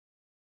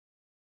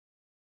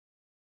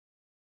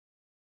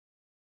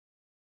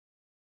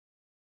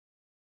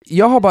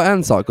 Jag har bara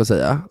en sak att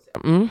säga.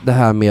 Det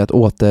här med att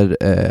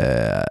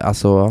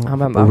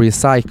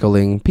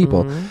recycling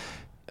people.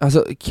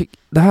 Alltså,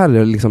 det här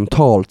är liksom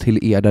tal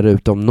till er där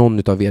ute, om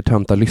någon av er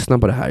töntar lyssnar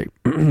på det här.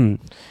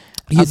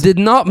 You did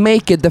not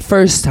make it the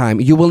first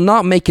time. You will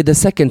not make it the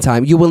second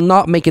time. You will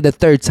not make it the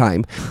third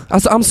time.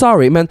 Alltså, I'm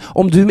sorry, men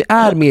om du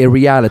är med i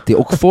reality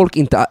och folk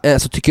inte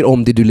tycker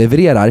om det du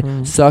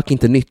levererar, sök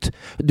inte nytt.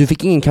 Du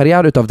fick ingen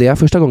karriär utav det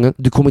första gången,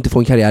 du kommer inte få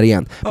en karriär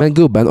igen. Men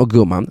gubben och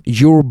gumman,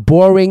 you're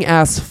boring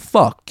as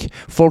fuck.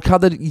 Folk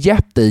hade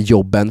gett dig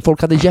jobben,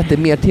 folk hade gett dig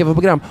mer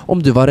tv-program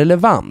om du var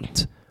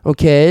relevant.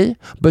 Okej?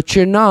 But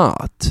you're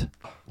not.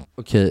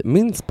 Okej,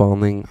 min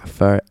spaning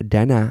för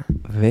denna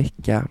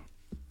vecka,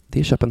 det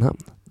är Köpenhamn.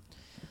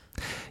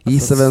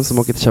 Gissa vem som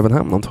åker till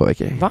Köpenhamn om 2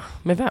 veckor. Va?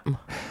 Med vem?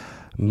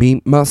 Me,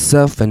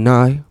 myself and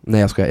I.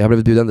 Nej, jag skojar. Jag har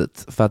blivit bjuden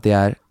dit för att det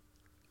är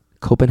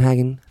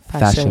Copenhagen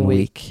Fashion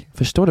Week.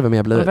 Förstår du vem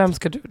jag blivit? Och vem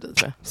ska du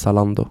dit med?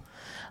 Zalando.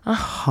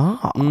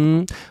 Aha.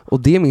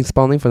 Och det är min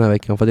spaning för den här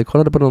veckan, för jag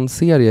kollade på någon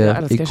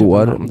serie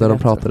igår där de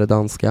pratade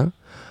danska,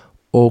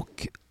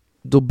 och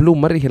då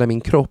blommade hela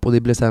min kropp och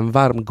det blev så en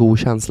varm, god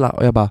känsla,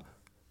 och jag bara,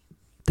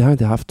 det har jag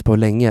inte haft på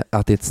länge,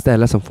 att det är ett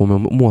ställe som får mig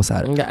att må så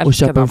här. Och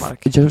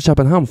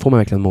Köpenhamn får man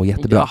verkligen må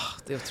jättebra. Ja,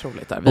 det är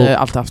otroligt där. Vi har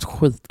alltid haft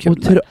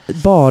skitkul.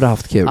 Bara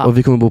haft kul. Och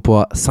vi kommer bo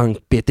på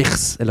Sankt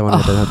Peters, eller vad det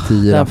heter, den här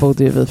 10. Där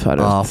bodde vi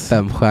förut.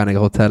 5-stjärniga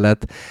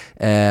hotellet.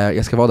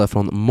 Jag ska vara där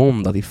från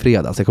måndag till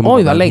fredag. Så jag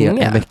kommer vad länge.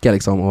 En vecka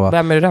liksom. Och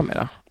vem är det där med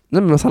då?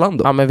 Nej, men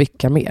Zalando. Ja, men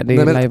vilka mer?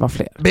 Det lär ju vara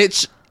fler.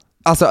 Bitch!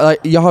 Alltså,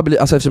 jag har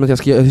blivit, eftersom att jag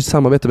ska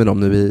samarbeta med dem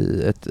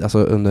nu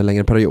under en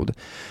längre period.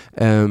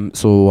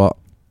 Så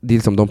det är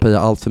liksom, de payar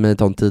allt för mig,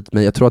 tar en tid med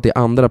mig. Jag tror att det är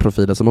andra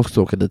profiler som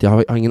också åker dit. Jag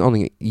har ingen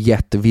aning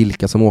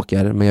vilka som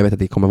åker, men jag vet att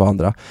det kommer vara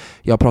andra.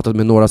 Jag har pratat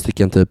med några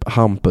stycken, typ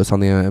Hampus,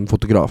 han är en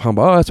fotograf. Han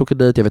bara, jag ska åka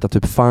dit. Jag vet att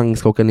typ Fang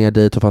ska åka ner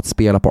dit för att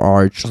spela på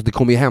Arch. Så det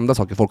kommer ju hända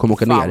saker, folk kommer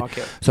åka ner.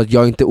 Okay. Så att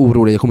jag är inte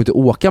orolig, jag kommer inte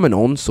åka med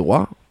någon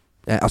så.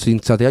 Alltså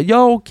inte så att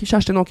jag och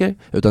Kerstin åker,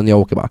 utan jag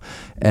åker bara.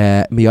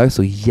 Men jag är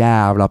så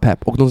jävla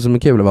pepp. Och något som är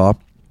kul var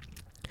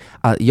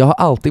att jag har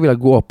alltid velat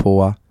gå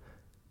på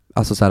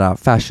såhär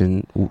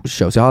fashion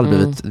shows. Jag har aldrig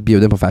blivit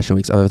bjuden på fashion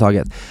weeks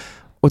överhuvudtaget.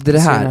 Och det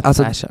här,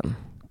 alltså fashion.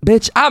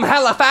 Bitch, I'm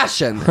hella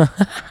fashion.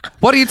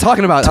 What are you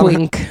talking about?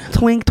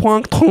 Twink.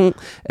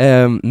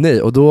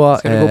 Nej, och då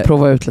ska du gå och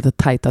prova ut lite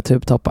tajta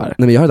tubtoppar?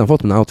 Nej, men jag har redan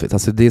fått min outfit.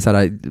 Alltså det är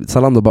såhär,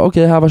 Zalando bara,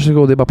 okej, här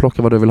varsågod, det är bara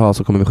plocka vad du vill ha,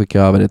 så kommer vi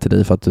skicka över det till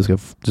dig för att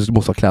du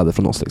måste ha kläder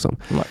från oss liksom.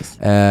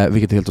 Nice.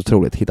 Vilket är helt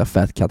otroligt, hitta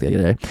fett kattiga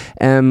grejer.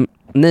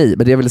 Nej,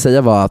 men det jag ville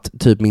säga var att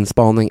typ min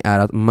spaning är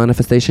att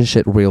manifestation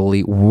shit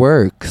really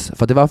works.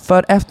 För att det var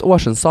för ett år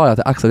sedan sa jag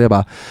till Axel, jag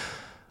bara,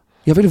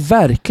 jag vill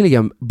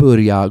verkligen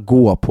börja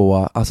gå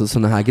på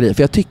såna här grejer,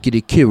 för jag tycker det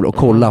är kul att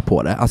kolla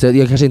på det. Alltså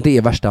jag kanske inte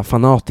är värsta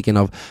fanatiken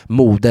av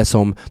mode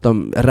som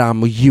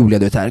Ram och Julia,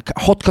 du vet här,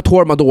 hot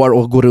couture Mador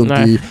och går runt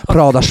i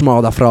Prada,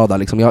 Schmada, Frada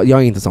liksom. Jag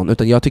är inte sån,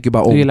 utan jag tycker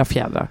bara om... Du gillar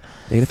fjädrar.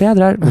 Jag gillar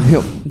fjädrar, men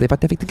det är för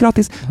att jag fick det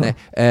gratis. Nej.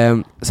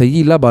 Så jag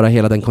gillar bara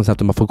hela den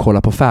koncepten man får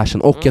kolla på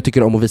fashion, och jag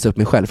tycker om att visa upp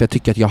mig själv, för jag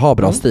tycker att jag har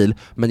bra stil,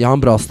 men jag har en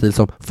bra stil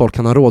som folk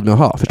kan ha råd med att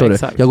ha, förstår du?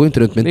 Jag går inte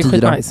runt med en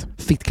dyra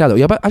fittkläder, och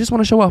jag bara, I just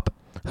wanna show up.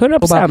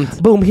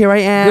 100%. Boom, here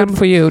I am. Good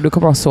for you, du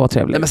kommer vara så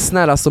trevlig. Nej, men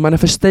snälla, så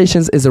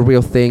manifestations is a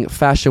real thing.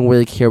 Fashion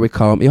week, here we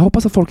come. Jag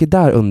hoppas att folk är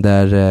där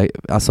under,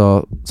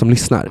 som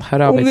lyssnar. Hör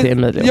av mig till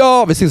Emilio.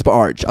 Ja, vi syns på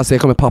Arch. Alltså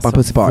jag kommer pappa en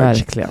pussy på Arch.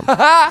 Verkligen.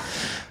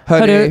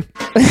 Hörni,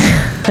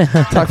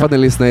 tack för att ni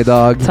lyssnade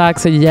idag. Tack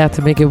så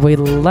jättemycket, we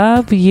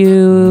love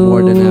you.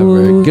 More than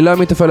ever.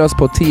 Glöm inte att följa oss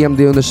på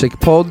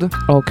TMD_podd.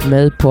 Och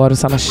mig på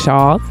Rosanna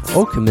Shah.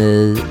 Och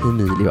mig,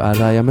 Emilio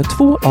Araya, med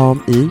 2 A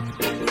i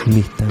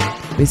mitten.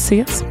 Vi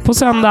ses på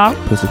söndag.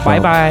 Bye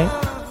bye.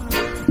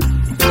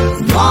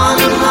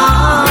 One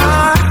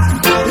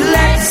heart,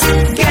 let's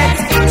get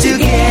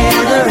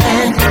together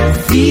and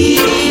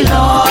feel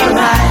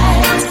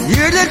alright.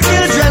 Hear the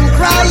children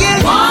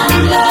crying.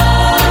 One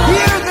love.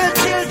 Hear the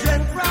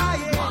children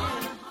crying.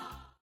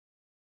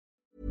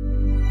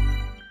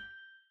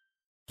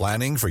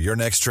 Planning for your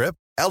next trip?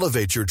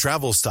 Elevate your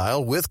travel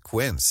style with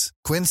Quince.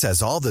 Quince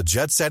has all the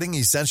jet-setting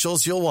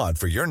essentials you'll want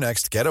for your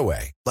next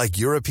getaway, like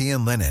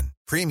European linen,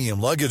 premium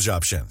luggage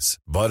options,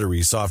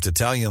 buttery soft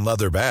Italian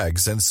leather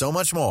bags, and so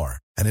much more.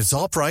 And it's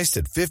all priced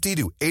at 50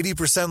 to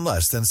 80%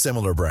 less than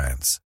similar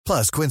brands.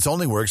 Plus, Quince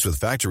only works with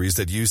factories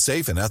that use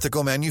safe and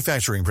ethical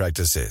manufacturing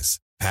practices.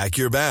 Pack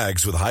your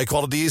bags with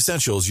high-quality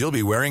essentials you'll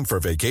be wearing for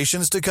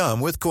vacations to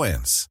come with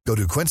Quince. Go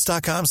to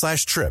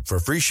quince.com/trip for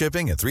free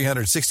shipping and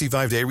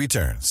 365-day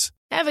returns.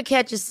 Ever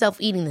catch yourself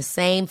eating the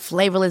same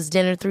flavorless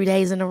dinner 3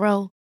 days in a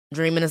row?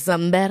 Dreaming of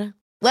something better?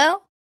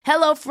 Well,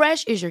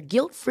 HelloFresh is your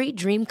guilt-free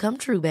dream come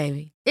true,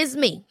 baby. It's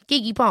me,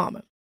 Keke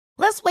Palmer.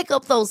 Let's wake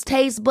up those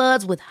taste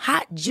buds with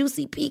hot,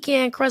 juicy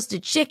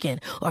pecan-crusted chicken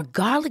or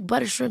garlic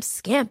butter shrimp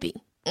scampi.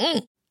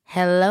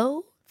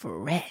 Hello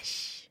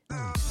Fresh.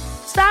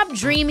 Stop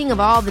dreaming of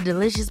all the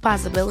delicious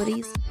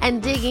possibilities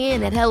and dig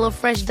in at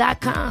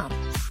HelloFresh.com.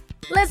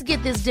 Let's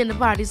get this dinner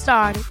party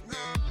started.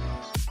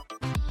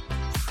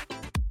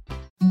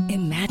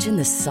 Imagine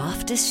the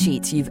softest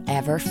sheets you've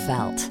ever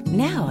felt.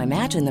 Now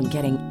imagine them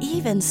getting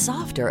even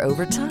softer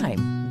over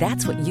time.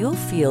 That's what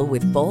you'll feel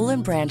with Boll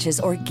 & Branch's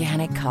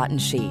organic cotton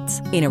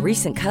sheets. In a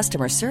recent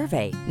customer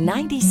survey,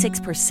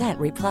 96%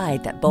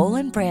 replied that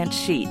Boll & Branch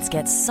sheets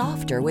get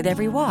softer with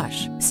every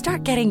wash.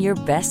 Start getting your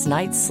best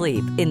night's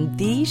sleep in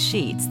these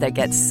sheets that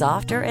get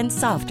softer and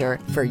softer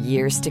for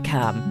years to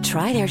come.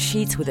 Try their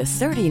sheets with a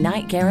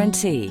 30-night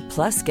guarantee.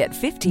 Plus, get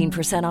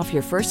 15% off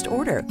your first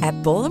order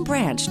at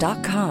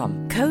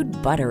bollandbranch.com. Code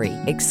BUTTERY.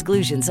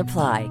 Exclusions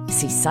apply.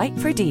 See site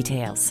for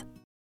details.